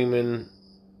Paul Heyman,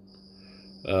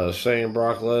 saying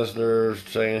Brock Lesnar,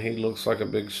 saying he looks like a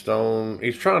big stone.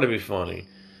 He's trying to be funny,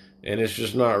 and it's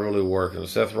just not really working.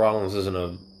 Seth Rollins isn't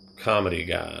a comedy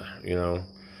guy,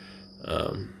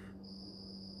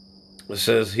 It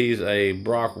says he's a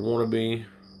Brock wannabe.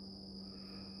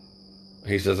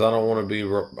 He says, I don't want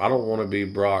to be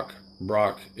Brock.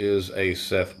 Brock is a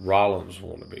Seth Rollins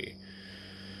wannabe.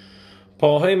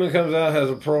 Paul Heyman comes out, has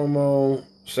a promo.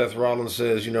 Seth Rollins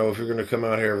says, if you're going to come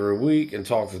out here every week and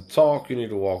talk the talk, you need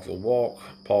to walk the walk.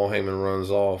 Paul Heyman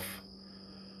runs off.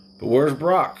 But where's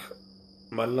Brock?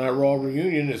 Monday Night Raw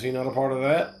reunion, is he not a part of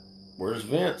that? Where's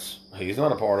Vince? He's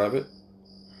not a part of it.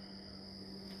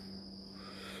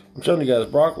 I'm telling you guys,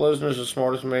 Brock Lesnar is the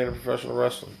smartest man in professional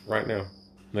wrestling right now,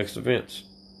 next to Vince.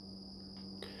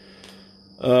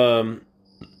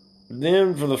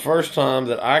 Then, for the first time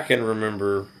that I can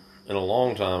remember, in a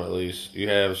long time at least, you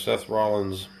have Seth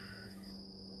Rollins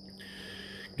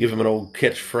give him an old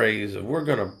catchphrase of, we're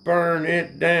going to burn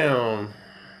it down.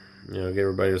 Get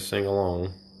everybody to sing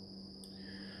along.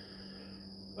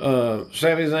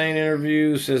 Sami Zayn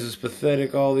interview says it's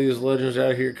pathetic, all these legends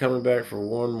out here coming back for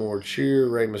one more cheer.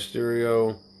 Rey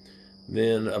Mysterio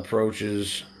then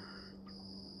approaches.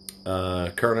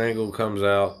 Kurt Angle comes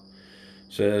out,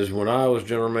 says, when I was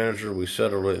general manager, we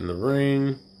settled it in the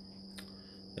ring.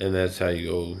 And that's how you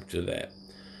go to that.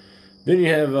 Then you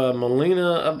have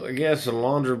Melina up, I guess,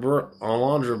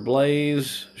 Alundra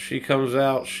Blaze. She comes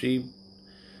out. She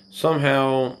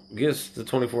somehow gets the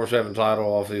 24/7 title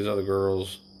off these other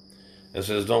girls and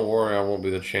says, don't worry, I won't be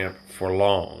the champ for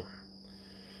long.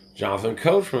 Jonathan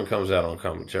Coachman comes out on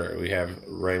commentary. We have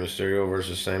Rey Mysterio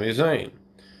versus Sami Zayn.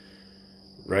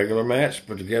 Regular match,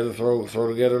 put together, throw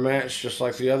together match, just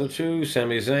like the other two.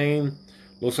 Sami Zayn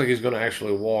looks like he's going to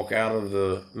actually walk out of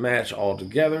the match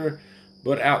altogether,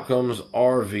 but out comes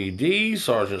RVD,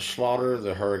 Sergeant Slaughter,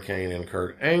 the Hurricane, and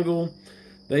Kurt Angle.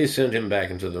 They send him back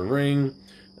into the ring,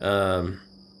 and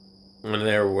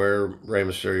there where Rey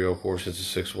Mysterio, of course, hits a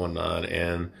 619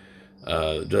 and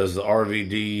does the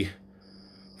RVD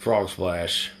frog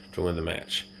splash to win the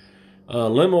match.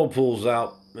 Limo pulls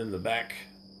out in the back,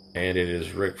 and it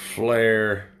is Ric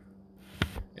Flair,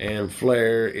 and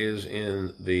Flair is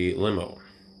in the limo.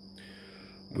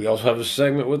 We also have a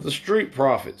segment with the Street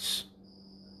Profits.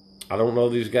 I don't know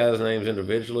these guys' names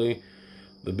individually.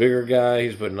 The bigger guy,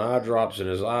 he's putting eye drops in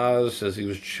his eyes, says he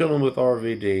was chilling with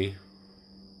RVD.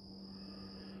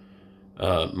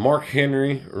 Mark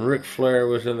Henry, Ric Flair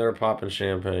was in there popping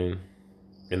champagne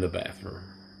in the bathroom.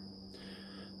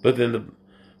 But then the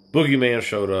Boogeyman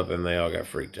showed up and they all got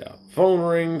freaked out. Phone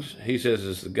rings. He says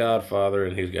it's the Godfather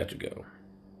and he's got to go.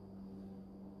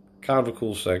 Kind of a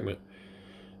cool segment.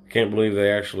 Can't believe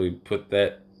they actually put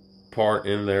that part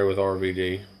in there with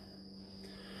RVD.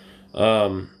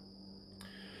 So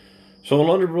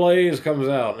Alundra Blaze comes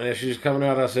out, and as she's coming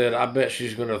out, I said, I bet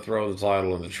she's going to throw the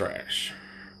title in the trash.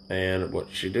 And what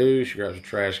does? She grabs a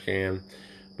trash can.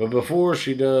 But before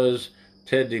she does,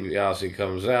 Ted DiBiase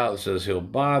comes out and says he'll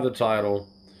buy the title,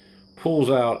 pulls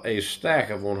out a stack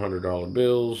of $100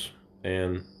 bills,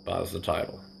 and buys the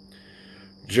title.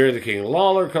 Jerry the King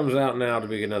Lawler comes out now to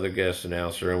be another guest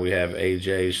announcer, and we have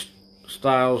AJ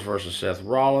Styles versus Seth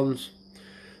Rollins.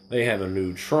 They have a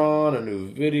new Tron, a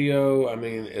new video. I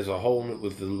mean, as a whole,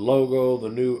 with the logo, the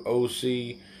new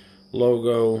OC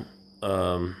logo.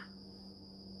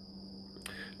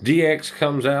 DX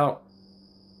comes out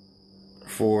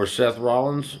for Seth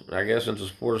Rollins, I guess, in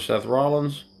support of Seth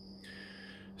Rollins.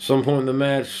 Some point in the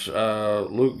match,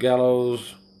 Luke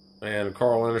Gallows and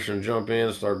Carl Anderson jump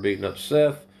in, start beating up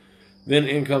Seth. Then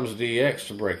in comes DX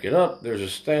to break it up. There's a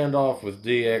standoff with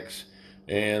DX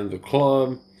and the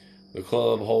Club. The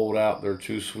Club hold out their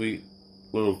two sweet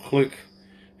little click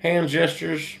hand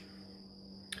gestures.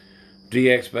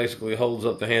 DX basically holds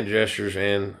up the hand gestures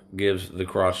and gives the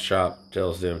cross chop,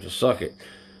 tells them to suck it.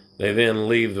 They then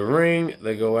leave the ring.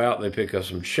 They go out. They pick up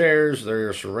some chairs.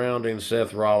 They're surrounding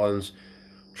Seth Rollins,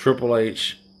 Triple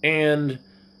H, and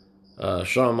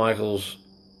Shawn Michaels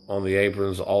on the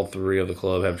aprons. All three of the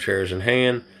Club have chairs in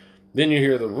hand. Then you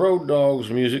hear the Road Dogs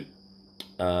music.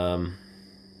 And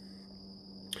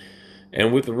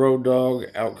with the Road Dog,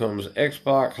 out comes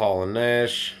X-Pac, Hall and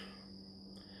Nash.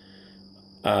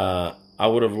 I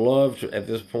would have loved at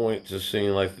this point to see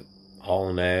like Hall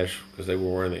and Nash, because they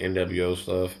were wearing the NWO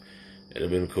stuff. It'd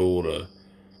have been cool to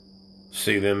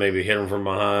see them maybe hit them from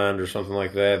behind or something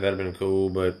like that. That'd have been cool,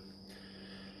 but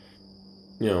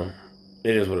you know,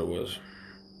 it is what it was.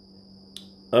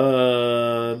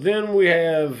 Then we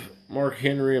have Mark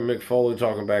Henry and Mick Foley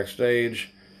talking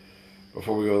backstage.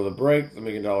 Before we go to the break, the $1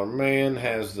 Million Man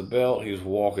has the belt. He's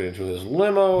walking into his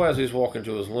limo. As he's walking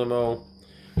to his limo,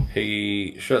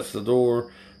 he shuts the door.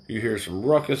 You hear some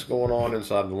ruckus going on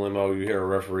inside the limo. You hear a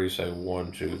referee say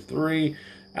 1, 2, 3.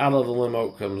 Out of the limo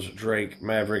comes Drake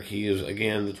Maverick. He is,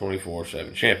 again, the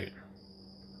 24/7 champion.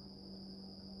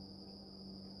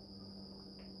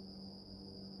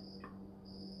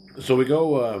 So we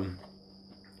go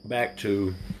back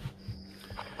to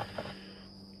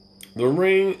the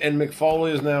ring, and Mick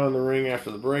Foley is now in the ring after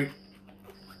the break.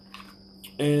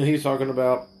 And he's talking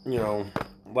about, you know,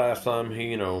 last time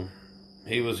he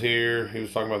was here, he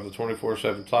was talking about the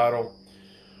 24/7 title.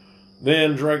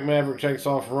 Then Drake Maverick takes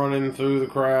off running through the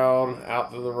crowd,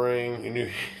 out to the ring, and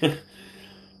you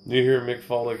hear Mick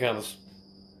Foley kind of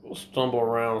stumble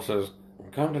around and says,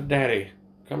 "Come to Daddy,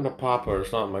 come to Papa," or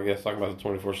something, I guess, talking about the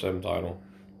 24/7 title.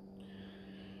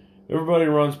 Everybody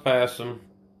runs past him.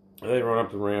 They run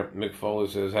up the ramp. Mick Foley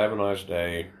says, "Have a nice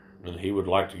day," and he would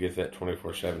like to get that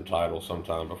 24/7 title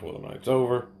sometime before the night's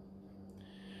over.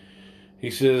 He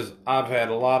says, "I've had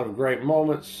a lot of great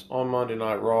moments on Monday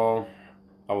Night Raw.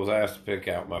 I was asked to pick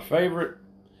out my favorite,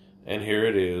 and here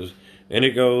it is." And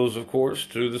it goes, of course,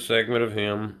 to the segment of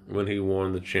him when he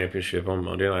won the championship on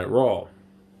Monday Night Raw.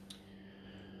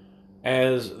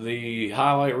 As the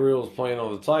highlight reel is playing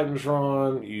on the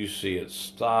Titantron, you see it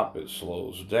stop, it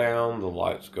slows down, the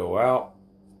lights go out.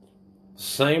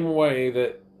 Same way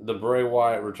that the Bray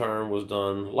Wyatt return was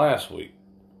done last week.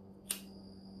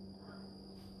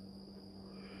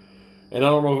 And I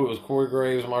don't know if it was Corey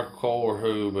Graves, Michael Cole, or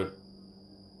who, but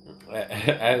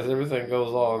as everything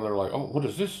goes on, they're like, "Oh, what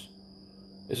is this?"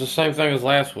 It's the same thing as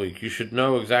last week. You should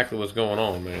know exactly what's going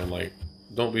on, man. Like,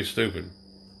 don't be stupid.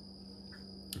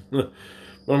 But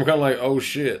I'm kind of like, oh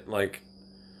shit, like,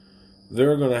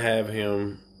 they're going to have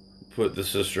him put the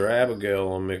Sister Abigail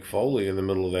on Mick Foley in the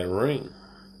middle of that ring.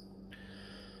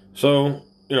 So,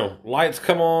 you know, lights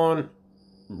come on,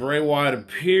 Bray Wyatt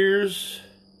appears,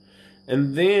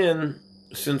 and then,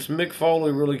 since Mick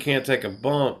Foley really can't take a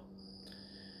bump,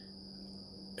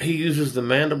 he uses the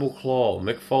mandible claw,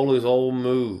 Mick Foley's old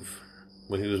move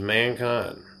when he was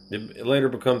Mankind. It later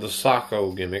becomes the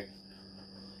Socko gimmick.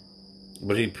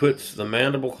 But he puts the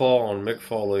mandible claw on Mick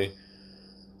Foley,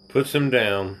 puts him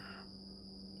down,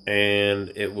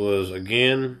 and it was,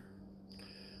 again,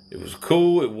 it was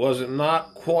cool. It wasn't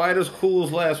not quite as cool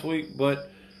as last week, but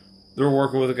they're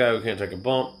working with a guy who can't take a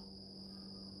bump.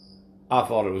 I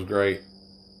thought it was great.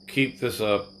 Keep this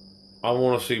up. I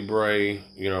want to see Bray,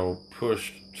 you know,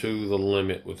 pushed to the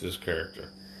limit with this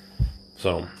character.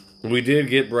 So, we did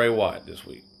get Bray Wyatt this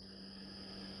week.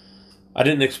 I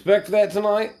didn't expect that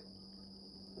tonight.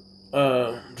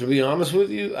 To be honest with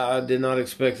you, I did not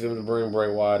expect them to bring Bray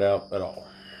Wyatt out at all.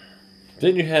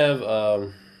 Then you have,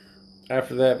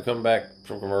 after that, we come back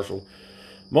from commercial.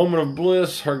 Moment of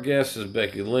bliss. Her guest is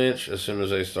Becky Lynch. As soon as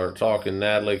they start talking,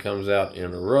 Natalie comes out,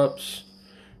 interrupts.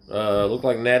 Looked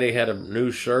like Natty had a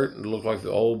new shirt. It looked like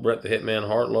the old Bret the Hitman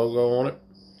Hart logo on it.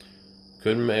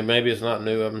 Maybe it's not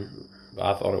new.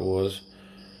 I thought it was.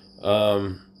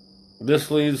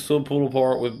 This leads to a pull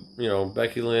apart with,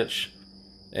 Becky Lynch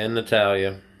and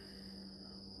Natalya.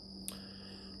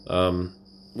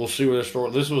 We'll see where the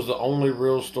story. This was the only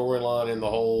real storyline in the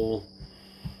whole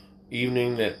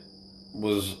evening that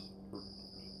was,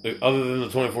 other than the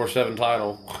 24/7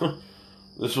 title.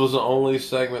 This was the only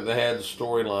segment that had the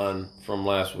storyline from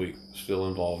last week still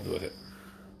involved with it.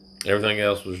 Everything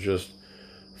else was just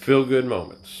feel good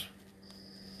moments.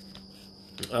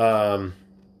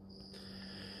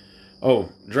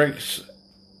 Drake's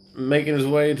making his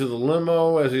way to the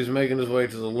limo. As he's making his way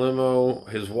to the limo,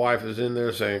 his wife is in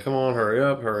there saying, "Come on, hurry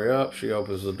up, hurry up." She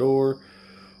opens the door.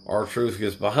 R-Truth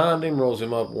gets behind him, rolls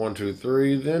him up 1, 2,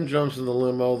 3, then jumps in the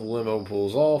limo. The limo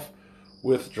pulls off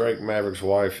with Drake Maverick's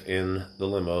wife in the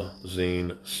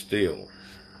limousine still.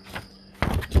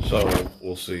 So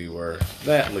we'll see where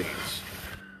that leads.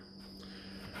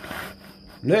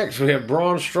 Next, we have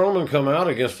Braun Strowman come out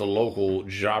against a local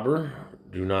jobber.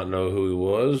 Do not know who he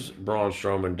was. Braun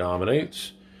Strowman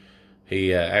dominates.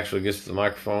 He actually gets to the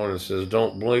microphone and says,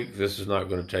 "Don't blink. This is not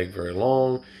going to take very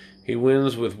long." He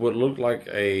wins with what looked like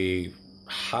a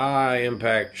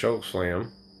high-impact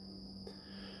chokeslam.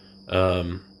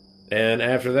 And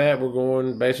after that, we're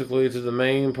going basically to the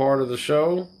main part of the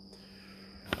show.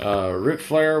 Ric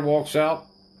Flair walks out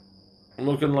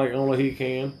looking like only he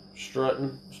can,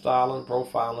 strutting, styling,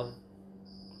 profiling.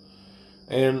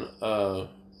 And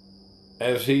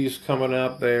as he's coming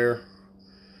out there,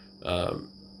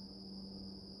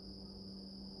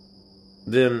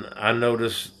 then I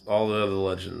notice all the other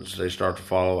legends, they start to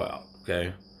follow out,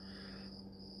 okay?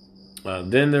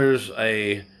 Then there's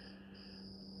a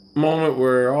moment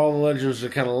where all the legends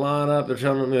that kind of line up. They're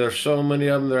telling me there's so many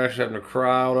of them, they're actually having to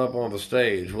crowd up on the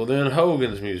stage. Well, then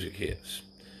Hogan's music hits.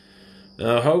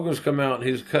 Now, Hogan's come out and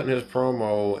he's cutting his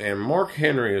promo, and Mark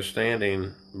Henry is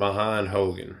standing behind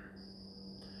Hogan.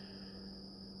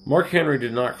 Mark Henry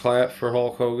did not clap for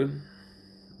Hulk Hogan,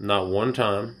 not one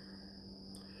time.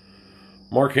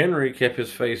 Mark Henry kept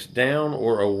his face down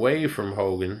or away from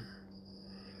Hogan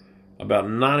about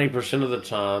 90% of the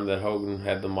time that Hogan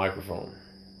had the microphone.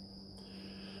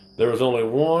 There was only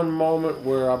one moment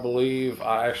where I believe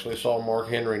I actually saw Mark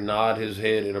Henry nod his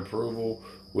head in approval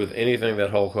with anything that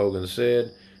Hulk Hogan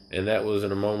said, and that was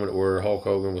in a moment where Hulk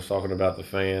Hogan was talking about the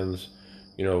fans,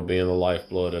 being the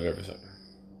lifeblood of everything.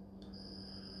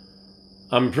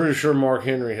 I'm pretty sure Mark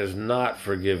Henry has not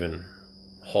forgiven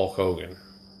Hulk Hogan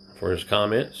for his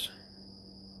comments.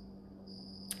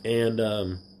 And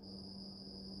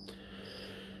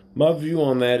my view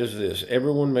on that is this.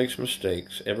 Everyone makes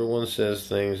mistakes. Everyone says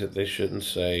things that they shouldn't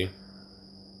say.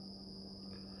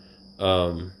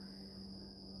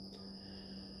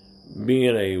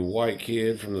 Being a white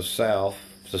kid from the South,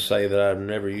 to say that I've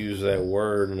never used that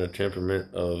word in a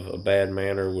temperament of a bad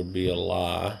manner would be a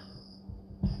lie.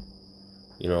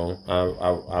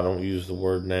 I don't use the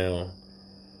word now.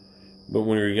 But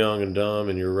when you're young and dumb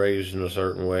and you're raised in a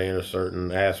certain way, in a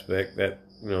certain aspect, that,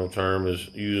 term is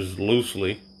used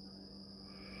loosely.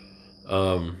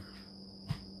 So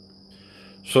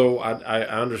I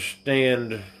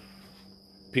understand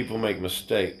people make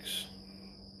mistakes.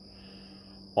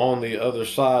 On the other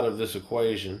side of this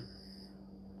equation,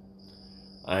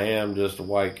 I am just a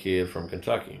white kid from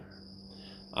Kentucky.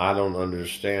 I don't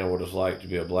understand what it's like to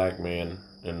be a black man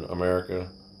in America,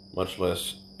 much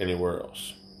less anywhere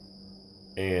else.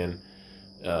 And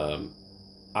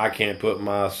I can't put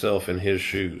myself in his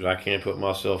shoes. I can't put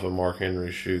myself in Mark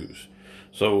Henry's shoes.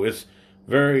 So it's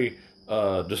very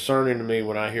discerning to me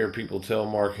when I hear people tell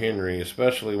Mark Henry,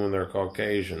 especially when they're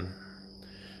Caucasian,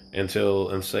 and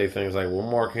say things like, "Well,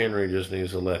 Mark Henry just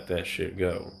needs to let that shit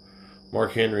go.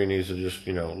 Mark Henry needs to just,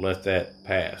 let that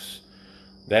pass."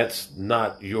 That's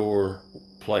not your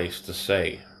place to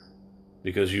say,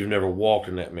 because you've never walked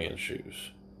in that man's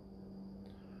shoes.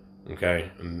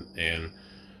 Okay? And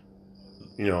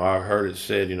I heard it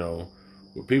said,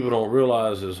 what people don't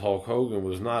realize is Hulk Hogan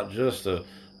was not just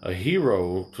a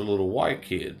hero to little white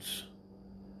kids.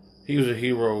 He was a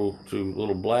hero to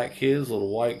little black kids, little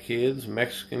white kids,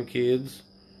 Mexican kids.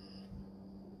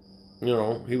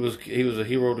 He was a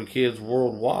hero to kids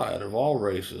worldwide, of all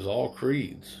races, all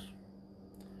creeds.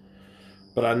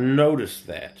 But I noticed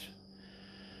that.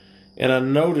 And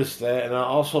I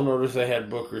also noticed they had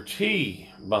Booker T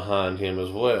behind him as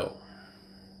well.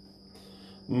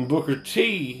 Booker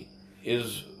T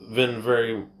has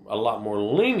been a lot more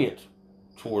lenient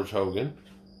towards Hogan.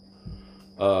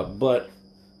 But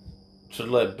to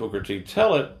let Booker T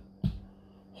tell it,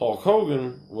 Hulk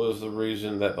Hogan was the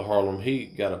reason that the Harlem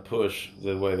Heat got a push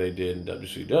the way they did in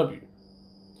WCW.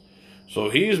 So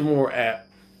he's more apt,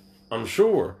 I'm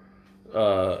sure,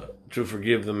 to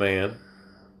forgive the man,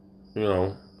 you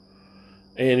know.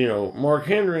 And, you know, Mark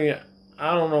Henry,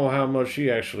 I don't know how much he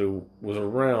actually was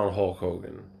around Hulk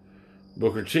Hogan.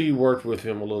 Booker T worked with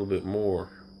him a little bit more.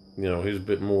 You know, he's a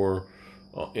bit more,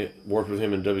 worked with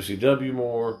him in WCW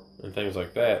more and things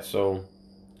like that. So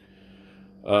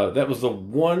that was the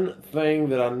one thing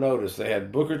that I noticed. They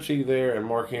had Booker T there and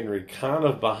Mark Henry kind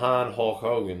of behind Hulk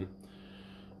Hogan.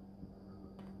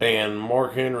 And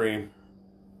Mark Henry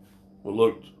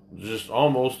looked just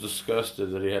almost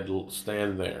disgusted that he had to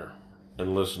stand there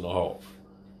and listen to Hulk.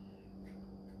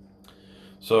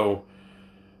 So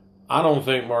I don't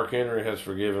think Mark Henry has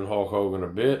forgiven Hulk Hogan a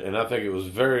bit, and I think it was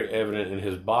very evident in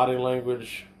his body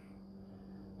language.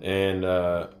 And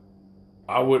I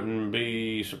wouldn't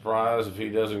be surprised if he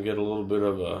doesn't get a little bit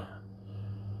of a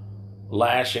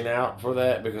lashing out for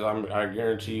that, because I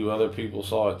guarantee you other people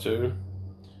saw it too.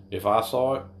 If I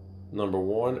saw it, number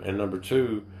one, and number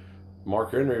two,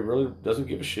 Mark Henry really doesn't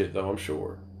give a shit, though, I'm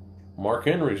sure. Mark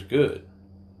Henry's good.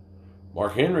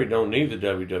 Mark Henry don't need the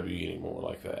WWE anymore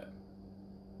like that.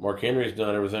 Mark Henry's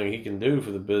done everything he can do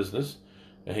for the business,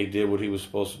 and he did what he was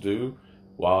supposed to do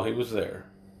while he was there.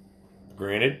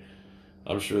 Granted,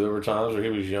 I'm sure there were times where he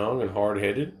was young and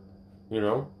hard-headed, you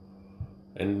know,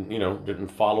 and, you know, didn't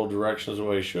follow directions the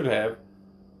way he should have,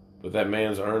 but that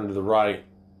man's earned the right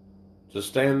to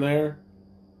stand there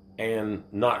and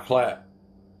not clap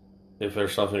if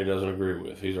there's something he doesn't agree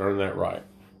with. He's earned that right,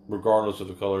 regardless of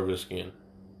the color of his skin.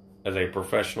 As a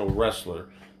professional wrestler,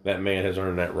 that man has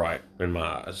earned that right in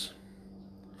my eyes.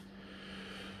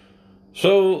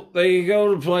 So they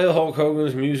go to play Hulk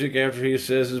Hogan's music after he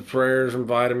says his prayers and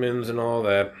vitamins and all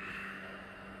that.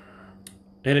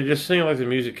 And it just seemed like the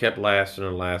music kept lasting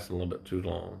and lasting a little bit too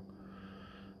long.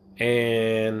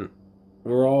 And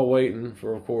we're all waiting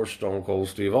for, of course, Stone Cold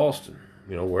Steve Austin.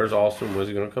 You know, where's Austin? When's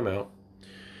he going to come out?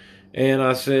 And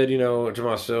I said, you know, to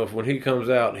myself, when he comes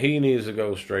out, he needs to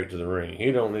go straight to the ring.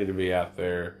 He don't need to be out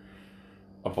there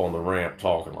up on the ramp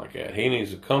talking like that. He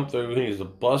needs to come through. He needs to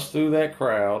bust through that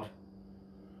crowd,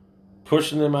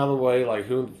 pushing them out of the way like,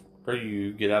 who are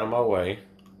you? Get out of my way.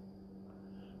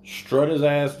 Strut his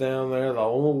ass down there the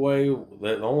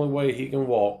only way he can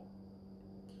walk.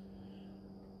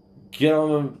 Get on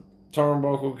the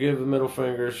turnbuckle, give the middle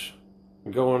fingers,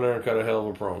 and go in there and cut a hell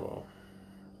of a promo.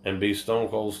 And be Stone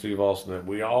Cold Steve Austin that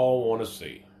we all want to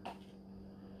see.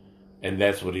 And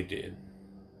that's what he did.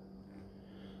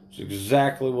 It's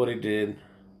exactly what he did.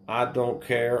 I don't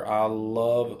care. I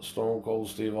love Stone Cold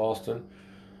Steve Austin.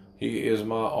 He is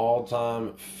my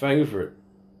all-time favorite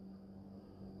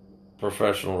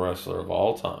professional wrestler of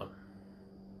all time.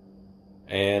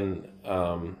 And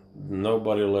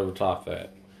nobody will ever top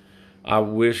that. I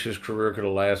wish his career could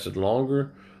have lasted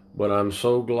longer, but I'm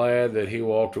so glad that he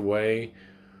walked away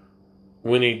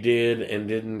when he did and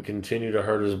didn't continue to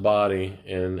hurt his body,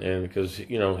 and because,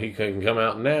 you know, he can come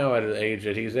out now at the age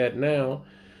that he's at now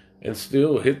and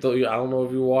still hit the, I don't know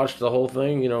if you watched the whole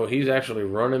thing, you know, he's actually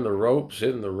running the ropes,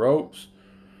 hitting the ropes.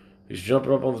 He's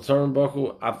jumping up on the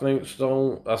turnbuckle. I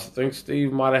think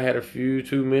Steve might have had a few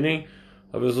too many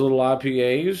of his little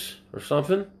IPAs or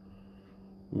something,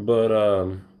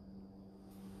 but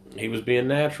he was being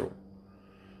natural.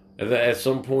 At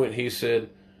some point he said,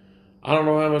 I don't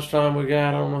know how much time we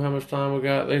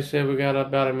got. They said we got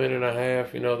about a minute and a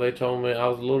half. You know, they told me I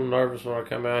was a little nervous when I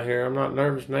come out here. I'm not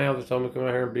nervous now. They told me to come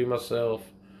out here and be myself.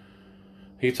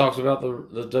 He talks about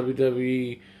the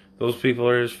WWE. Those people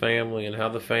are his family and how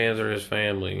the fans are his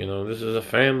family. You know, this is a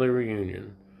family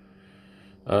reunion.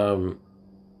 Stone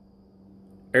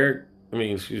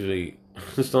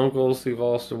Cold Steve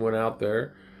Austin went out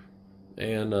there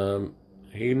and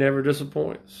he never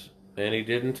disappoints. And he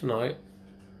didn't tonight.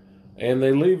 And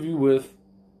they leave you with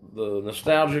the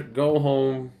nostalgic go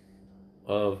home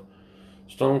of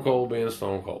Stone Cold being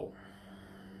Stone Cold.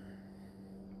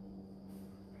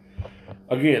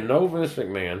 Again, no Vince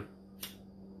McMahon.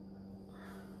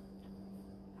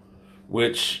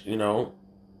 Which, you know,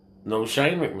 no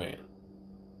Shane McMahon.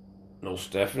 No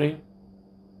Stephanie.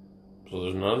 So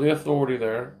there's none of the authority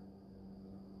there.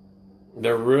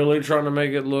 They're really trying to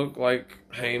make it look like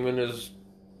Heyman is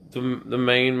the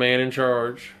main man in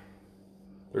charge.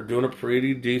 They're doing a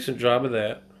pretty decent job of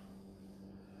that.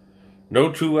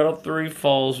 No 2 out of 3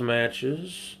 falls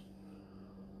matches.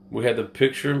 We had the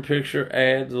picture-in-picture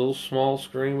ad, the little small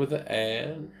screen with the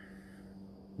ad.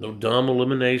 No dumb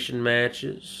elimination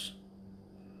matches.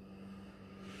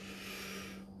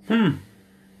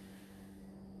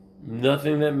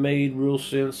 Nothing that made real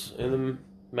sense in the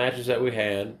matches that we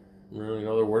had. You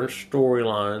know, there weren't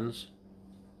storylines.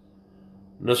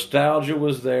 Nostalgia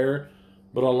was there.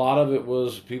 But a lot of it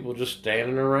was people just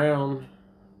standing around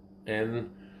and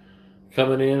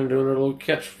coming in and doing their little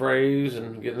catchphrase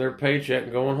and getting their paycheck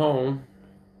and going home.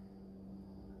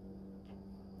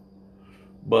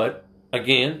 But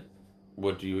again,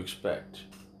 what do you expect?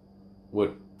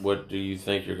 What do you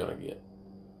think you're going to get?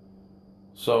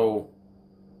 So,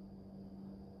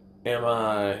 am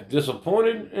I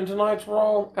disappointed in tonight's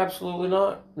Raw? Absolutely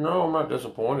not. No, I'm not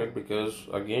disappointed because,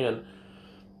 again,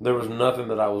 there was nothing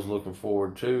that I was looking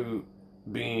forward to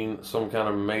being some kind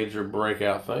of major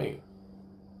breakout thing.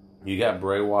 You got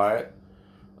Bray Wyatt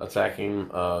attacking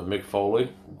Mick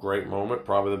Foley. Great moment.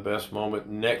 Probably the best moment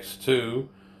next to,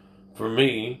 for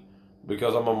me,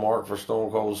 because I'm a mark for Stone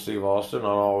Cold Steve Austin. I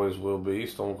always will be.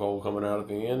 Stone Cold coming out at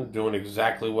the end, doing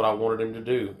exactly what I wanted him to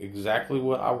do. Exactly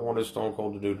what I wanted Stone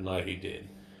Cold to do tonight, he did.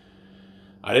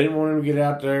 I didn't want him to get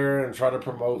out there and try to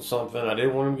promote something. I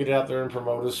didn't want him to get out there and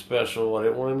promote his special. I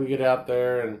didn't want him to get out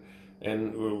there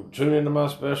and tune into my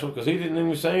special because he didn't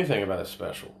even say anything about his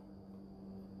special.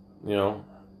 You know,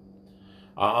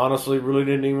 I honestly really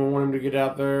didn't even want him to get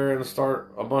out there and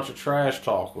start a bunch of trash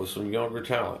talk with some younger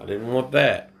talent. I didn't want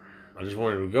that. I just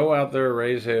wanted him to go out there,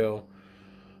 raise hell,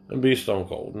 and be Stone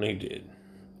Cold, and he did.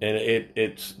 And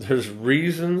there's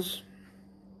reasons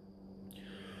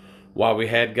why we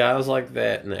had guys like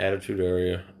that in the Attitude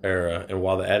Era, and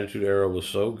why the Attitude Era was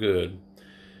so good,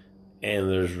 and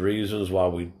there's reasons why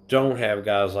we don't have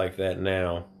guys like that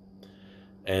now,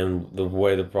 and the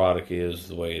way the product is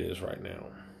the way it is right now.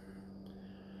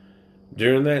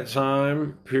 During that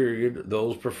time period,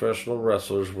 those professional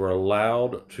wrestlers were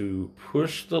allowed to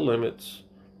push the limits,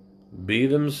 be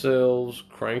themselves,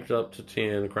 cranked up to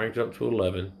 10, cranked up to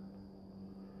 11.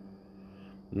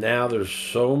 Now there's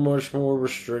so much more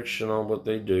restriction on what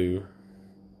they do.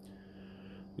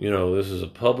 You know, this is a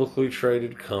publicly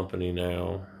traded company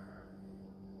now.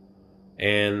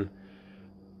 And,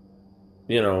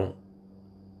 you know,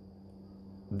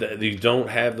 you don't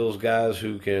have those guys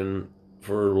who can,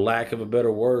 for lack of a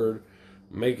better word,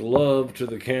 make love to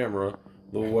the camera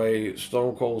the way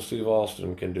Stone Cold Steve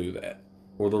Austin can do that.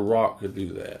 Or The Rock could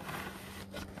do that.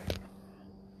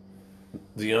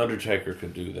 The Undertaker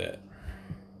could do that.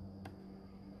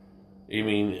 I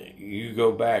mean, you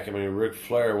go back, Ric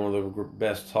Flair, one of the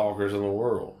best talkers in the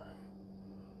world.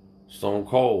 Stone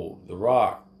Cold, The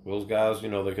Rock, those guys,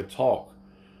 they could talk.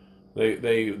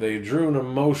 They drew an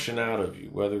emotion out of you.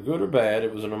 Whether good or bad,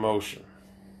 it was an emotion.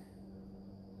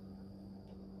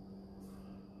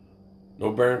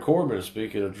 No Baron Corbin,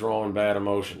 speaking of drawing bad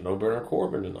emotion. No Baron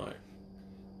Corbin tonight.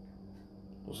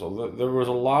 So there was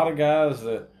a lot of guys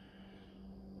that,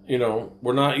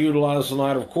 were not utilized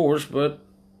tonight, of course, but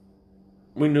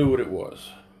we knew what it was.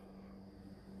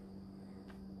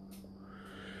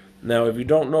 Now, if you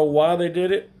don't know why they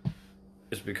did it,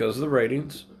 it's because of the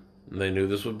ratings. They knew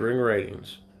this would bring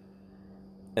ratings.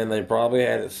 And they probably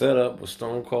had it set up with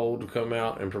Stone Cold to come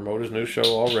out and promote his new show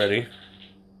already.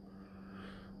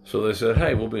 So they said,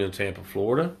 hey, we'll be in Tampa,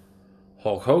 Florida.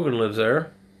 Hulk Hogan lives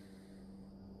there.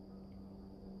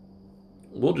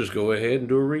 We'll just go ahead and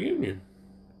do a reunion.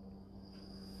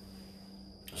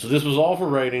 So this was all for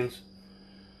ratings.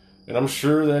 And I'm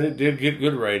sure that it did get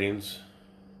good ratings.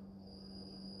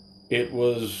 It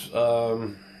was...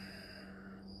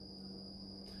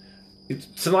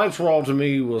 tonight's Raw to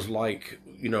me was like,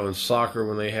 in soccer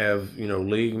when they have,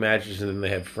 league matches and then they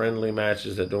have friendly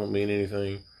matches that don't mean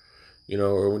anything.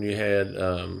 Or when you had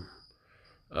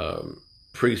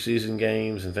preseason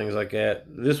games and things like that.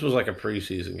 This was like a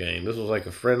preseason game. This was like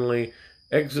a friendly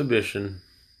exhibition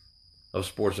of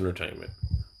sports entertainment.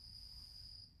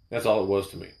 That's all it was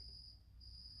to me.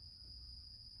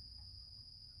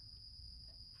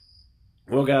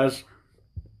 Well, guys,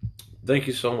 thank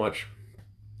you so much.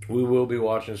 We will be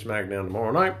watching SmackDown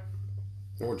tomorrow night,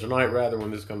 or tonight rather,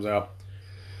 when this comes out.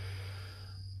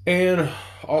 And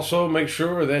also make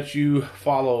sure that you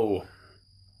follow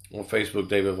on Facebook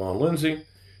David Von Lindsay,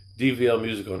 DVL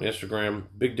Music on Instagram,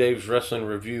 Big Dave's Wrestling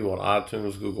Review on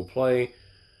iTunes, Google Play,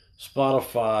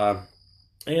 Spotify,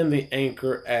 and the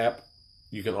Anchor app.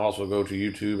 You can also go to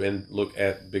YouTube and look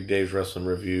at Big Dave's Wrestling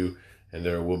Review, and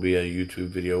there will be a YouTube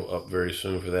video up very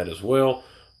soon for that as well.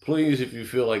 Please, if you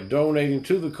feel like donating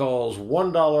to the cause,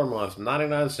 $1 a month,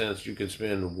 99 cents, you can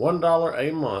spend $1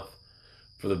 a month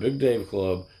for the Big Dave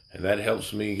Club, and that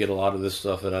helps me get a lot of this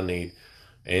stuff that I need.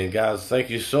 And guys, thank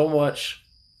you so much.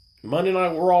 Monday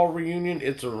Night Raw reunion,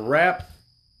 it's a wrap,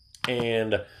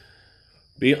 and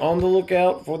be on the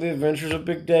lookout for the Adventures of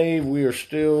Big Dave. We are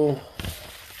still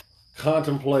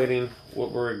contemplating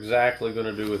what we're exactly going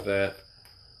to do with that,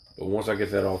 but once I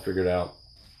get that all figured out,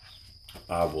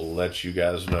 I will let you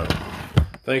guys know.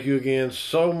 Thank you again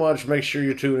so much. Make sure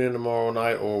you tune in tomorrow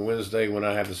night or Wednesday when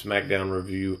I have the SmackDown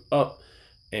review up.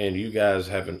 And you guys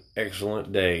have an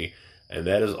excellent day. And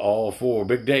that is all for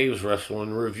Big Dave's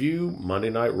Wrestling Review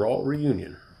Monday Night Raw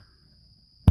Reunion.